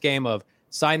play this game of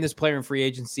sign this player in free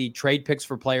agency, trade picks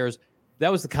for players.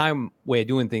 That was the kind of way of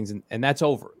doing things, and that's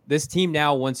over. This team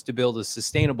now wants to build a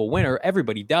sustainable winner.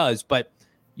 Everybody does, but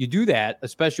you do that,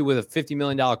 especially with a $50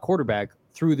 million quarterback,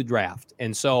 through the draft.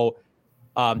 And so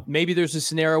Maybe there's a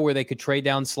scenario where they could trade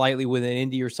down slightly with an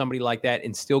Indy or somebody like that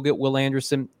and still get Will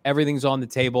Anderson. Everything's on the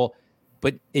table,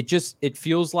 but it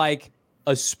feels like,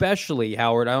 especially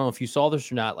Howard, I don't know if you saw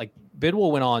this or not, like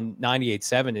Bidwell went on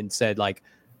 98.7 and said, like,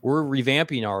 we're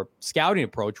revamping our scouting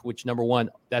approach, which, number one,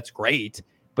 that's great,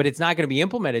 but it's not going to be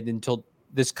implemented until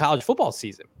this college football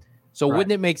season. So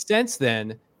wouldn't it make sense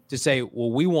then to say,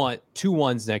 well, we want 2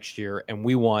 1s next year and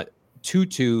we want 2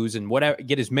 2s and whatever,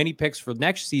 get as many picks for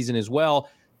next season as well.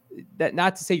 That,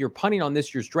 not to say you're punting on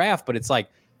this year's draft, but it's like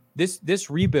this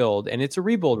rebuild, and it's a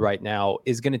rebuild right now,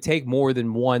 is going to take more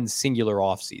than one singular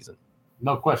offseason.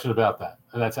 No question about that.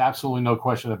 That's absolutely no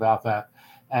question about that.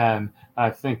 And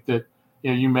I think that,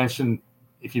 you mentioned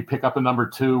if you pick up a number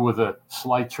 2 with a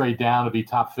slight trade down to be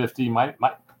top 50, might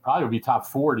probably be top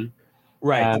 40.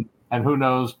 Right. And who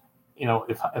knows,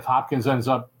 if Hopkins ends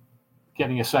up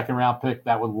getting a second round pick,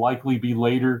 that would likely be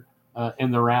later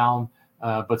in the round.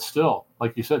 But still,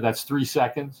 like you said, that's 3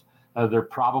 seconds. They're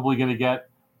probably going to get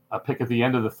a pick at the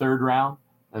end of the 3rd round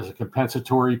as a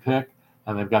compensatory pick.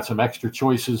 And they've got some extra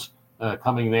choices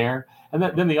coming there. And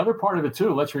then the other part of it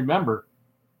too, let's remember,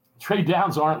 trade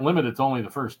downs aren't limited to only the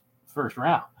first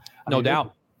round. No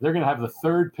doubt. They're going to have the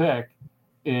 3rd pick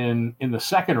in the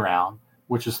 2nd round,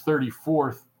 which is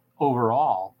 34th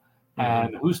overall.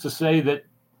 And who's to say that,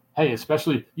 hey,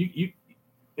 especially you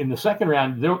in the 2nd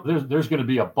round, there's going to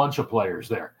be a bunch of players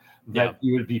there that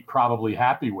you would be probably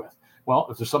happy with. Well,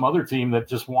 if there's some other team that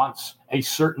just wants a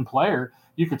certain player,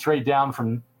 you could trade down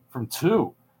from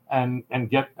 2 and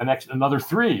get another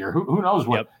 3, or who knows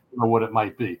what what it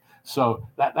might be. So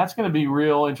that's going to be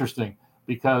real interesting,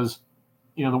 because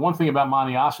the one thing about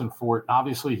Monty Ossenfort,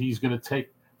 obviously he's going to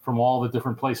take from all the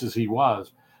different places he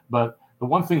was, but the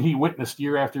one thing he witnessed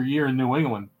year after year in New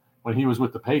England when he was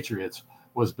with the Patriots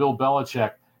was Bill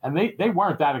Belichick, and they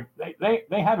weren't that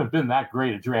they haven't been that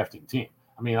great a drafting team.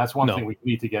 I mean, that's one thing we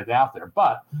need to get out there.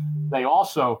 But they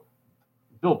also,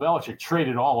 Bill Belichick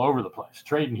traded all over the place,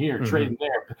 trading here, trading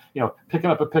there,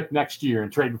 picking up a pick next year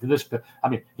and trading for this pick. I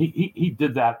mean, he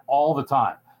did that all the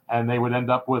time, and they would end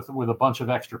up with a bunch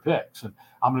of extra picks. And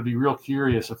I'm going to be real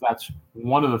curious if that's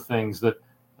one of the things that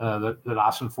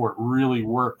Ossenfort really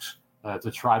works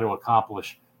to try to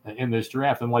accomplish in this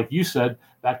draft. And like you said,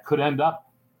 that could end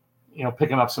up,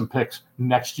 picking up some picks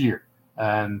next year,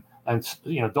 and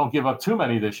don't give up too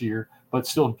many this year, but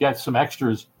still get some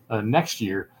extras next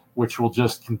year, which will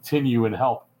just continue and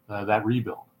help that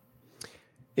rebuild.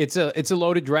 It's a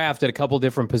loaded draft at a couple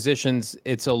different positions.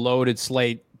 It's a loaded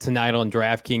slate tonight on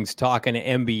DraftKings. Talking to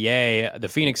NBA, the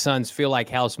Phoenix Suns feel like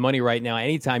house money right now.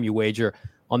 Anytime you wager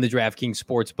on the DraftKings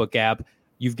Sportsbook app,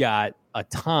 you've got a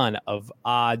ton of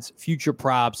odds, future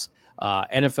props,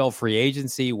 NFL free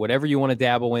agency, whatever you want to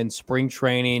dabble in, spring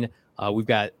training. We've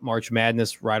got March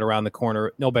Madness right around the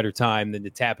corner. No better time than to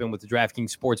tap in with the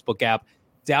DraftKings Sportsbook app.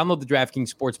 Download the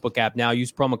DraftKings Sportsbook app now.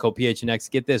 Use promo code PHNX.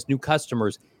 Get this. New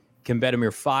customers can bet a mere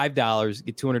 $5,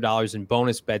 get $200 in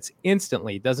bonus bets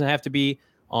instantly. It doesn't have to be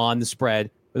on the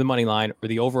spread or the money line or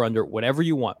the over-under, whatever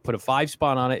you want. Put a 5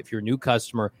 spot on it if you're a new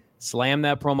customer. Slam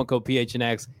that promo code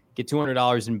PHNX. Get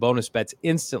 $200 in bonus bets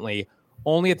instantly.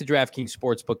 Only at the DraftKings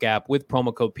Sportsbook app with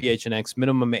promo code PHNX.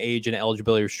 Minimum age and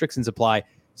eligibility restrictions apply.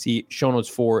 See show notes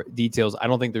for details. I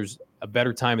don't think there's a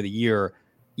better time of the year,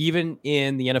 even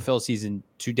in the NFL season,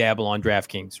 to dabble on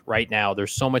DraftKings right now.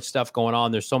 There's so much stuff going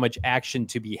on. There's so much action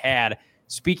to be had.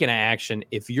 Speaking of action,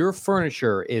 if your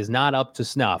furniture is not up to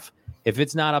snuff, if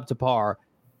it's not up to par,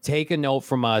 take a note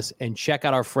from us and check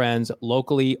out our friends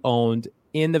locally owned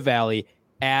in the Valley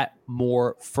at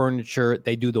More Furniture.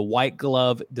 They do the white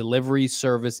glove delivery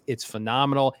service. It's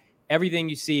phenomenal. Everything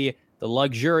you see, the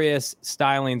luxurious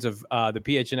stylings of the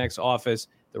PHNX office,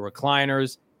 the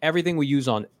recliners, everything we use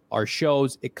on our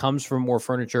shows, it comes from More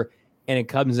Furniture, and it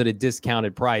comes at a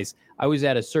discounted price. I was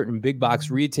at a certain big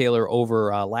box retailer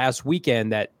over last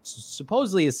weekend that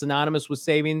supposedly is synonymous with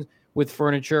savings with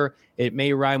furniture. It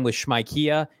may rhyme with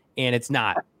Schmeikia, and it's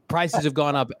not. Prices have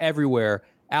gone up everywhere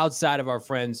outside of our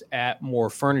friends at More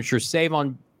Furniture. Save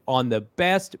on the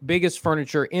best, biggest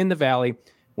furniture in the Valley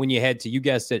when you head to, you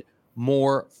guessed it,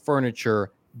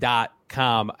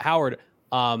 morefurniture.com. Howard,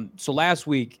 so last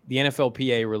week, the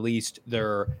NFLPA released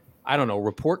their,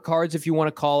 report cards, if you want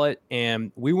to call it,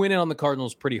 and we went in on the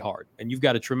Cardinals pretty hard. And you've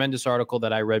got a tremendous article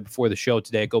that I read before the show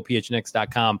today at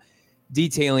gophnx.com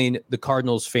detailing the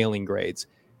Cardinals' failing grades.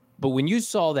 But when you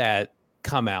saw that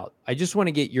come out, I just want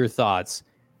to get your thoughts.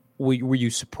 Were you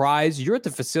surprised? You're at the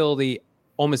facility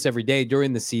almost every day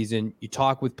during the season. You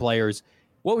talk with players.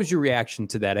 What was your reaction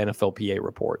to that NFLPA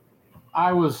report?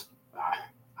 I was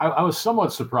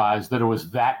somewhat surprised that it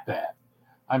was that bad.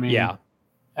 I mean,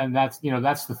 that's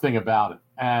the thing about it.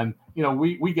 And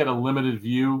we get a limited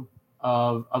view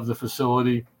of the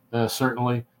facility.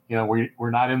 Certainly,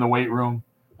 we're not in the weight room.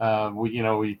 We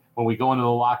when we go into the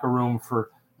locker room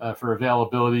for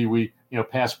availability, we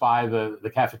pass by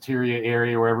the cafeteria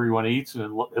area where everyone eats, and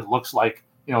it looks like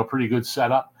a pretty good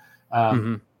setup.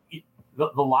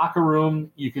 The locker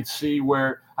room, you could see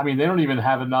where, they don't even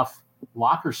have enough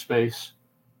locker space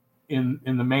in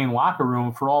the main locker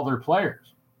room for all their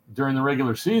players during the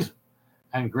regular season.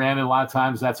 And granted, a lot of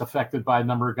times that's affected by a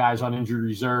number of guys on injured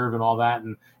reserve and all that.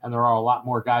 And there are a lot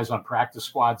more guys on practice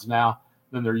squads now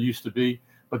than there used to be.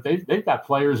 But they've got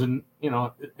players in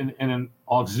an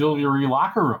auxiliary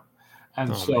locker room. And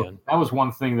that was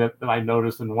one thing that I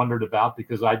noticed and wondered about,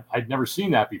 because I'd never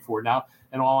seen that before. Now,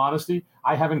 in all honesty,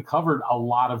 I haven't covered a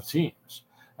lot of teams.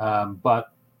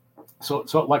 But so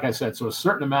like I said, so a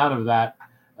certain amount of that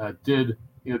did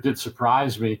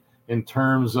surprise me in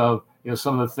terms of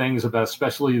some of the things about,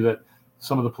 especially that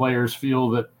some of the players feel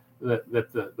that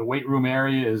the weight room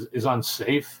area is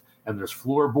unsafe, and there's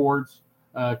floorboards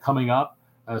coming up,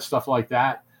 stuff like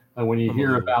that. And when you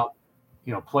hear about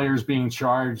players being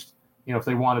charged, if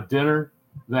they want a dinner,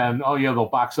 then they'll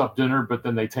box up dinner, but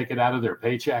then they take it out of their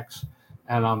paychecks.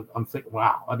 And I'm thinking,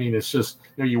 wow. It's just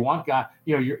you want guy.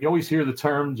 You always hear the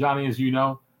term, Johnny, as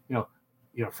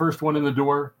first one in the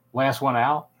door, last one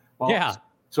out. Well, yeah.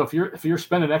 So if you're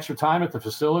spending extra time at the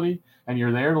facility and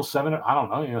you're there till 7, I don't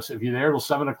know, if you're there till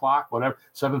 7 o'clock, whatever,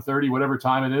 7:30, whatever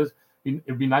time it is,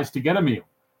 it'd be nice to get a meal.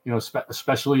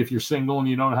 Especially if you're single and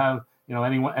you don't have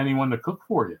anyone to cook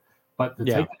for you. But to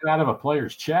take it out of a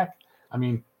player's check,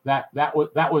 that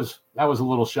was a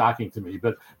little shocking to me.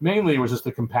 But mainly it was just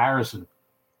a comparison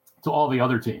to all the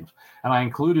other teams, and I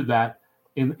included that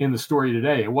in the story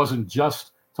today. It wasn't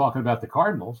just talking about the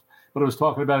Cardinals, but it was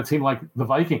talking about a team like the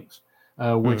Vikings,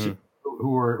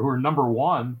 who are number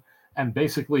one and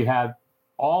basically had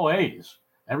all A's.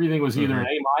 Everything was either an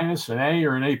A-, an A,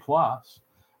 or an A+.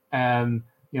 And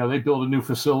they built a new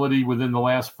facility within the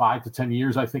last 5 to 10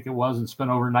 years, I think it was, and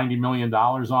spent over $90 million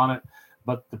on it.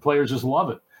 But the players just love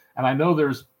it. And I know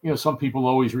there's, some people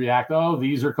always react, oh,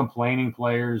 these are complaining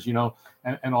players,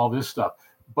 and all this stuff.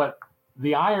 But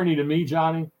the irony to me,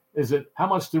 Johnny, is that how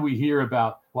much do we hear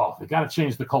about, well, they got to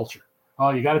change the culture. Oh,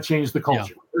 you got to change the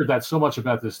culture. Yeah. I heard that so much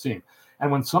about this team. And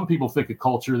when some people think of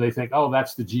culture, they think, oh,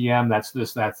 that's the GM, that's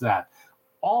this, that's that.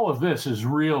 All of this is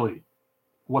really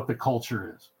what the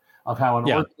culture is, of how an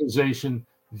organization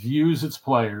views its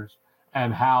players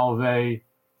and how they,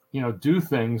 do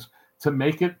things to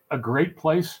make it a great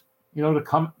place, to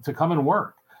come and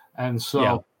work. And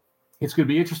so it's going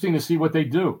to be interesting to see what they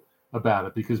do about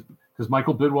it, because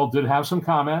Michael Bidwell did have some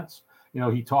comments.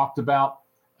 He talked about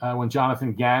when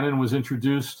Jonathan Gannon was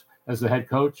introduced as the head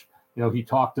coach, he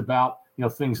talked about,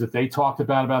 things that they talked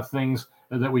about things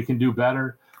that we can do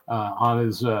better. On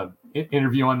his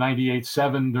interview on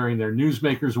 98.7 during their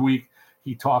Newsmakers Week,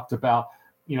 he talked about,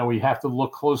 we have to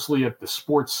look closely at the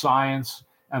sports science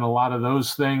and a lot of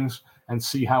those things and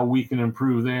see how we can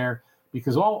improve there,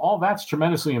 because all that's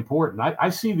tremendously important. I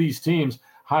see these teams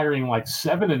hiring like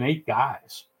 7 and 8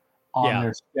 guys on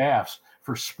their staffs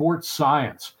for sports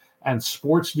science and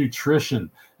sports nutrition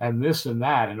and this and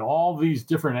that and all these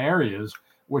different areas,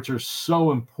 which are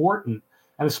so important.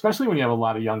 And especially when you have a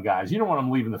lot of young guys, you don't want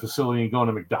them leaving the facility and going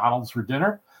to McDonald's for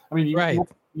dinner. You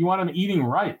want them eating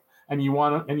right, and you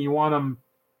want them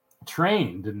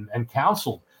trained and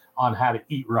counseled on how to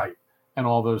eat right and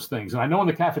all those things. And I know in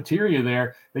the cafeteria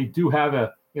there, they do have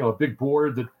a big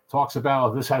board that talks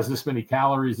about, this has this many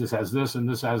calories, this has this, and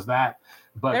this has that.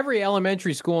 But every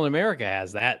elementary school in America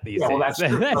has that these days. Well, that's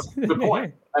true. That's a good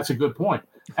point. That's a good point.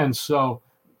 And so,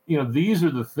 these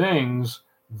are the things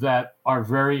that are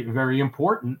very, very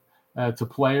important to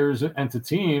players and to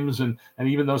teams. And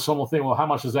even though some will think, well, how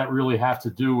much does that really have to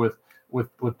do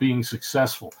with being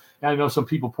successful? And I know some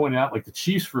people pointed out, like the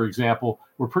Chiefs, for example,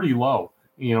 were pretty low,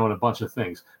 in a bunch of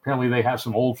things. Apparently they have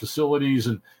some old facilities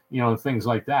and, and things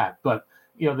like that. But,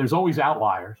 there's always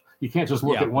outliers. You can't just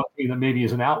look at one team that maybe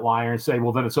is an outlier and say,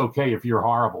 well, then it's okay if you're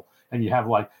horrible. And you have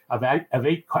like of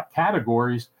 8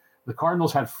 categories, the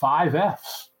Cardinals had 5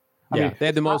 Fs. I mean, they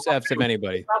had the most Fs of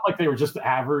anybody. It's not like they were just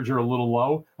average or a little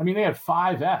low. They had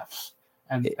 5 Fs,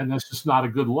 and that's just not a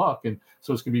good look. And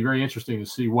so it's going to be very interesting to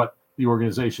see what the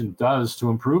organization does to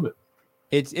improve it.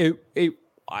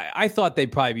 I thought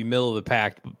they'd probably be middle of the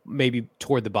pack, maybe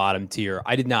toward the bottom tier.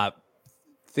 I did not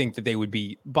think that they would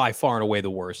be by far and away the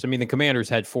worst. The Commanders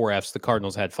had 4 Fs, the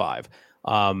Cardinals had 5.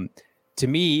 To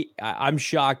me, I'm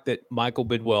shocked that Michael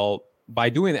Bidwell, by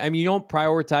doing that, you don't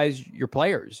prioritize your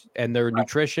players and their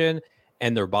nutrition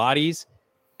and their bodies.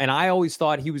 And I always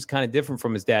thought he was kind of different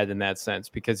from his dad in that sense,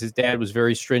 because his dad was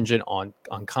very stringent on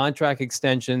contract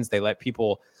extensions. They let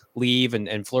people leave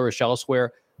and flourish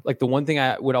elsewhere. Like, the one thing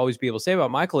I would always be able to say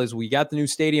about Michael is we got the new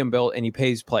stadium built and he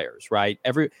pays players, right?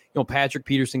 Patrick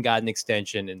Peterson got an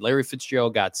extension and Larry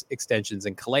Fitzgerald got extensions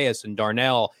and Calais and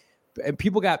Darnell, and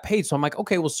people got paid. So I'm like,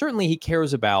 okay, well, certainly he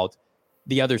cares about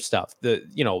the other stuff,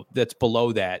 that's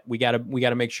below that. We got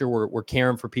to make sure we're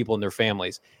caring for people and their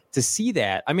families. To see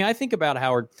that, I mean, I think about,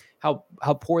 Howard, how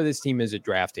poor this team is at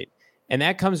drafting, and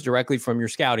that comes directly from your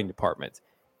scouting department.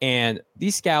 And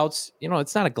these scouts,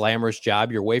 it's not a glamorous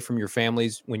job. You're away from your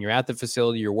families. When you're at the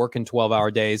facility, you're working 12-hour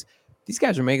days. These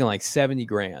guys are making like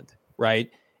 $70,000,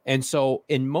 right? And so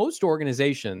in most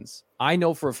organizations, I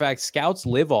know for a fact, scouts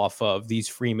live off of these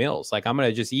free meals. Like, I'm going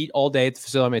to just eat all day at the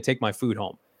facility. I'm going to take my food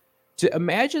home. To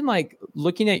imagine, like,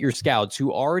 looking at your scouts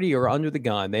who already are under the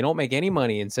gun, they don't make any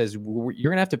money, and says, you're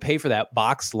going to have to pay for that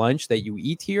boxed lunch that you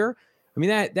eat here. I mean,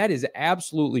 that is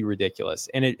absolutely ridiculous.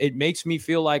 And it makes me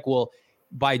feel like, well,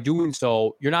 by doing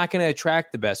so, you're not going to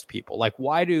attract the best people. Like,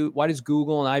 why does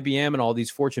Google and IBM and all these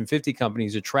Fortune 50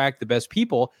 companies attract the best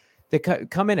people that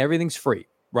come in? Everything's free,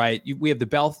 right? We have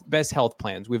the best health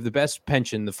plans. We have the best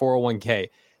pension, the 401k.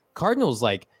 Cardinals,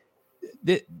 like,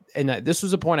 and this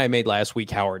was a point I made last week,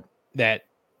 Howard, that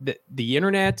the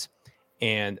internet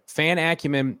and fan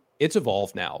acumen, it's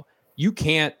evolved now. You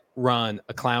can't run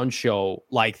a clown show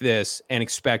like this and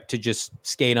expect to just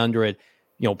skate under it,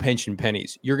 pinching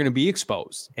pennies. You're going to be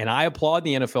exposed. And I applaud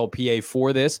the NFLPA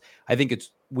for this. I think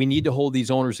we need to hold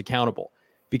these owners accountable,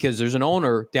 because there's an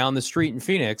owner down the street in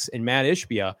Phoenix, in Matt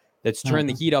Ishbia, that's turned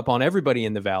the heat up on everybody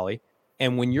in the Valley.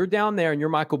 And when you're down there and you're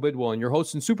Michael Bidwell and you're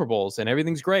hosting Super Bowls and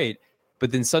everything's great,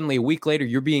 but then suddenly a week later,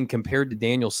 you're being compared to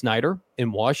Daniel Snyder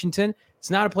in Washington, it's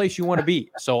not a place you want to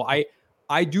be. So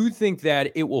I do think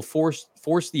that it will force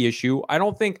the issue. I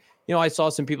don't think, I saw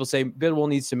some people say Bidwell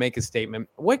needs to make a statement.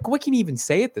 What can he even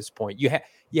say at this point? You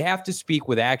have to speak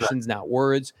with actions, not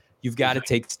words. You've got to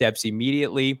take steps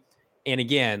immediately. And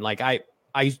again, like I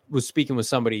was speaking with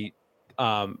somebody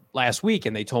last week,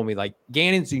 and they told me, like,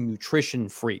 Gannon's a nutrition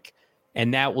freak,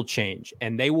 and that will change.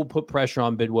 And they will put pressure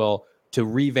on Bidwell to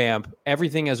revamp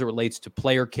everything as it relates to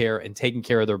player care and taking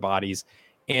care of their bodies.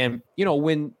 And,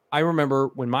 when I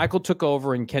remember when Michael took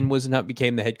over and Ken Wisenhunt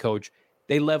became the head coach,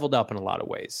 they leveled up in a lot of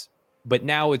ways. But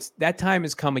now that time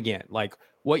has come again. Like,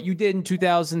 what you did in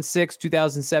 2006,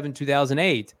 2007,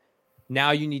 2008,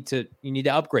 now you need to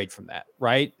upgrade from that,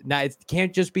 right? Now, it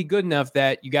can't just be good enough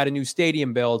that you got a new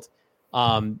stadium built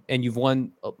and you've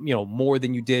won, more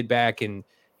than you did back in,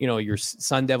 your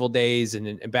Sun Devil days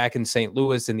and back in St.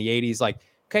 Louis in the 80s. Like,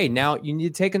 okay, now you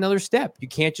need to take another step. You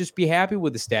can't just be happy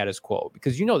with the status quo,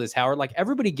 because this, Howard, like,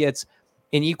 everybody gets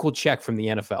an equal check from the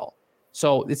NFL.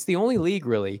 So it's the only league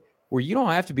really where you don't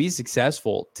have to be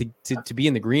successful to be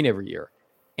in the green every year.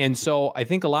 And so I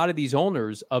think a lot of these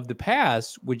owners of the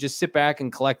past would just sit back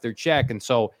and collect their check. And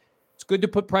so it's good to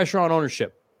put pressure on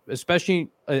ownership,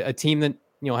 especially a team that,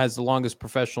 has the longest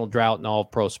professional drought in all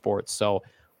of pro sports. So,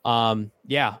 I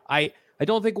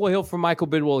don't think we'll hear from Michael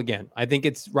Bidwell again. I think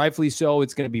it's rightfully so.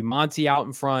 It's going to be Monty out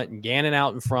in front and Gannon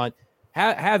out in front.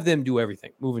 Have them do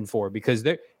everything moving forward, because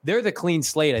they're the clean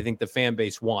slate I think the fan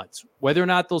base wants. Whether or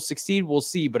not they'll succeed, we'll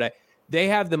see. But they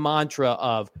have the mantra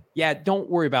of, don't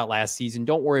worry about last season.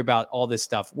 Don't worry about all this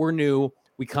stuff. We're new.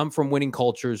 We come from winning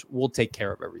cultures. We'll take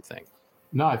care of everything.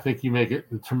 No, I think you make a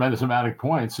tremendous amount of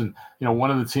points. And, one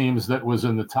of the teams that was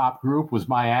in the top group was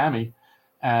Miami.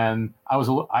 And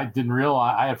I didn't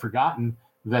realize, I had forgotten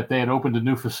that they had opened a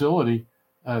new facility,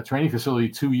 training facility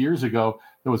 2 years ago.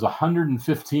 There was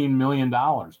 $115 million.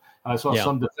 And I saw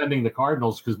some defending the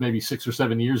Cardinals because maybe 6 or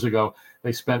 7 years ago,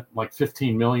 they spent like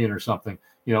 $15 million or something,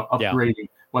 upgrading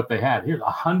what they had. Here's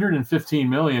 $115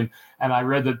 million. And I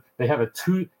read that they have a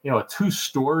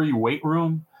 2-story weight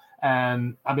room.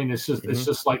 And I mean, it's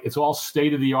just like, it's all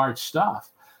state of the art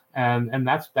stuff. And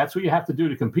that's what you have to do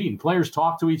to compete. And players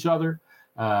talk to each other.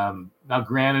 Now,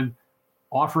 granted,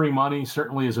 offering money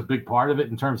certainly is a big part of it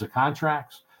in terms of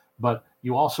contracts, but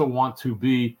you also want to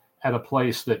be at a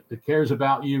place that cares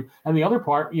about you. And the other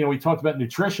part, we talked about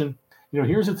nutrition.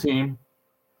 Here's a team.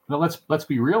 Now let's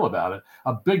be real about it.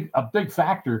 A big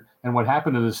factor in what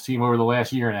happened to this team over the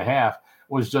last year and a half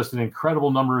was just an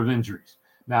incredible number of injuries.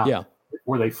 Now,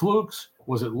 were they flukes?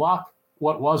 Was it luck?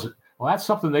 What was it? Well, that's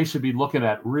something they should be looking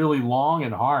at really long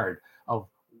and hard. Of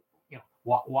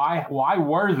why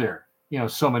were there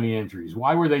so many injuries?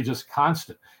 Why were they just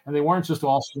constant? And they weren't just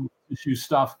all issue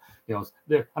stuff.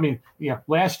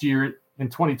 Last year in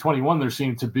 2021 there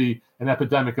seemed to be an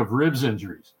epidemic of ribs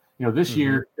injuries. This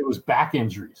year it was back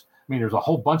injuries. I mean, there's a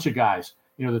whole bunch of guys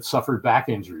that suffered back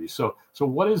injuries. So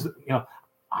what is,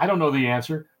 I don't know the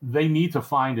answer. They need to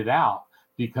find it out,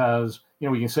 because,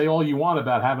 we can say all you want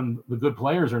about having the good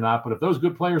players or not, but if those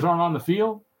good players aren't on the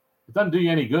field, it doesn't do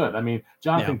you any good. I mean,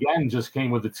 Jonathan Gannon just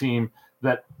came with a team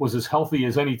that was as healthy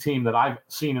as any team that I've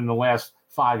seen in the last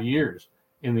 5 years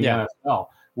in the NFL,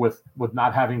 with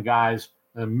not having guys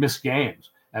miss games,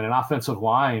 and an offensive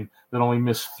line that only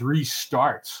missed 3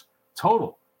 starts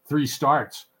total, 3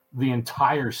 starts the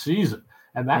entire season.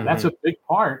 And that's a big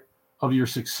part of your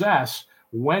success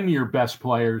when your best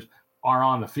players are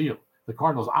on the field. The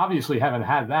Cardinals obviously haven't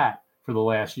had that for the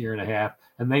last year and a half,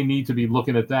 and they need to be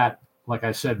looking at that, like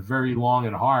I said, very long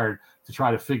and hard to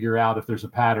try to figure out if there's a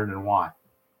pattern and why.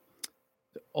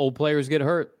 Old players get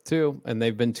hurt too, and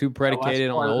they've been too predicated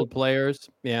on old players.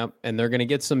 Yeah, and they're going to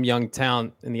get some young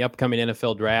talent in the upcoming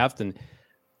NFL draft, and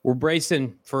we're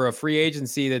bracing for a free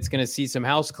agency that's going to see some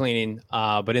house cleaning.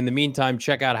 But in the meantime,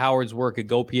 check out Howard's work at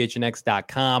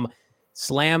gophnx.com.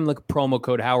 Slam the promo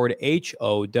code Howard,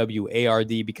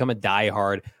 HOWARD. Become a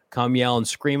diehard. Come yell and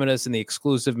scream at us in the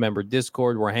exclusive member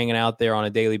Discord. We're hanging out there on a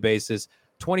daily basis.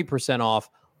 20% off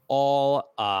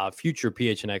all future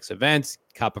PHNX events.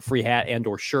 Cop a free hat and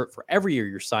or shirt for every year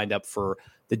you're signed up for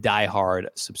the diehard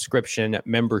subscription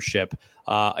membership.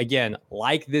 Again,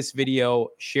 like this video,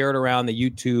 share it around the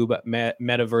YouTube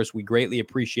metaverse. We greatly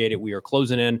appreciate it. We are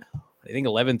closing in, I think,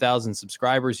 11,000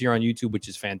 subscribers here on YouTube, which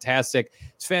is fantastic.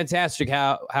 It's fantastic,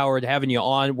 Howard, having you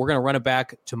on. We're going to run it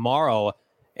back tomorrow.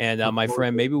 And my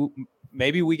friend,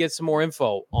 maybe we get some more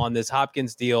info on this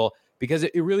Hopkins deal, because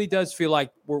it really does feel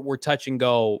like we're touch and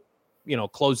go,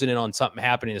 closing in on something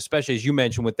happening, especially as you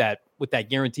mentioned with that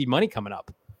guaranteed money coming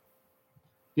up.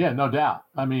 Yeah, no doubt.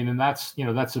 I mean, and that's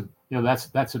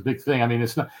a big thing. I mean,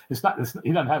 it's not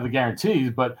he doesn't have the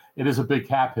guarantees, but it is a big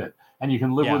cap hit, and you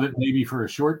can live with it maybe for a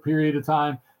short period of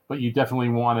time, but you definitely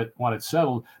want it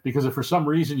settled, because if for some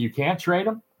reason you can't trade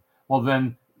him, well,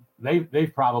 then they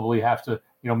probably have to,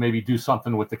 maybe do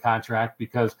something with the contract,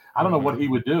 because I don't know what he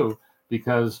would do,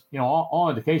 because, all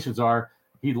indications are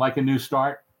he'd like a new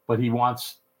start, but he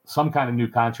wants some kind of new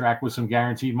contract with some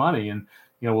guaranteed money. And,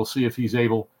 we'll see if he's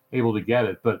able to get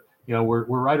it. But, we're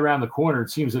right around the corner. It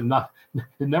seems that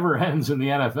it never ends in the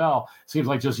NFL. It seems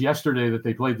like just yesterday that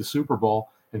they played the Super Bowl,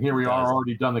 and here we are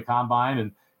already done the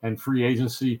combine and free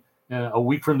agency a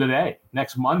week from today.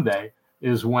 Next Monday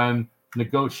is when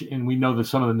and we know that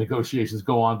some of the negotiations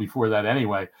go on before that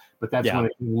anyway, but that's when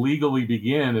it can legally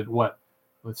begin at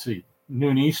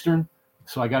noon Eastern.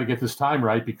 So I got to get this time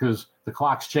right, because the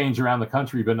clocks change around the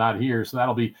country, but not here. So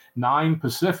that'll be 9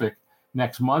 Pacific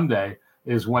next Monday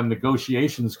is when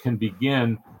negotiations can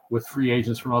begin with free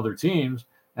agents from other teams.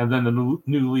 And then the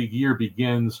new league year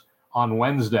begins on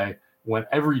Wednesday, when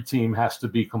every team has to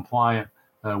be compliant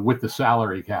with the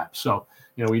salary cap. So,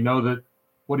 we know that,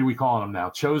 what are we calling him now?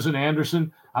 Chosen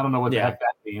Anderson? I don't know what the heck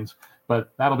that means,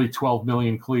 but that'll be 12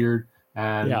 million cleared,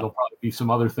 and there'll probably be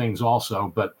some other things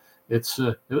also. But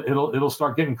it'll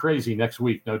start getting crazy next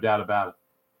week, no doubt about it.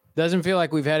 Doesn't feel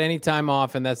like we've had any time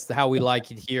off, and that's how we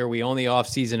like it here. We only off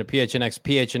season of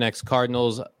PHNX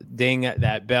Cardinals. Ding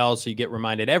that bell so you get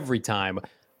reminded every time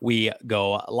we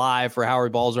go live. For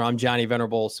Howard Balzer, I'm Johnny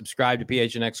Venerable. Subscribe to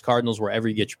PHNX Cardinals wherever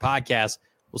you get your podcasts.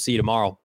 We'll see you tomorrow.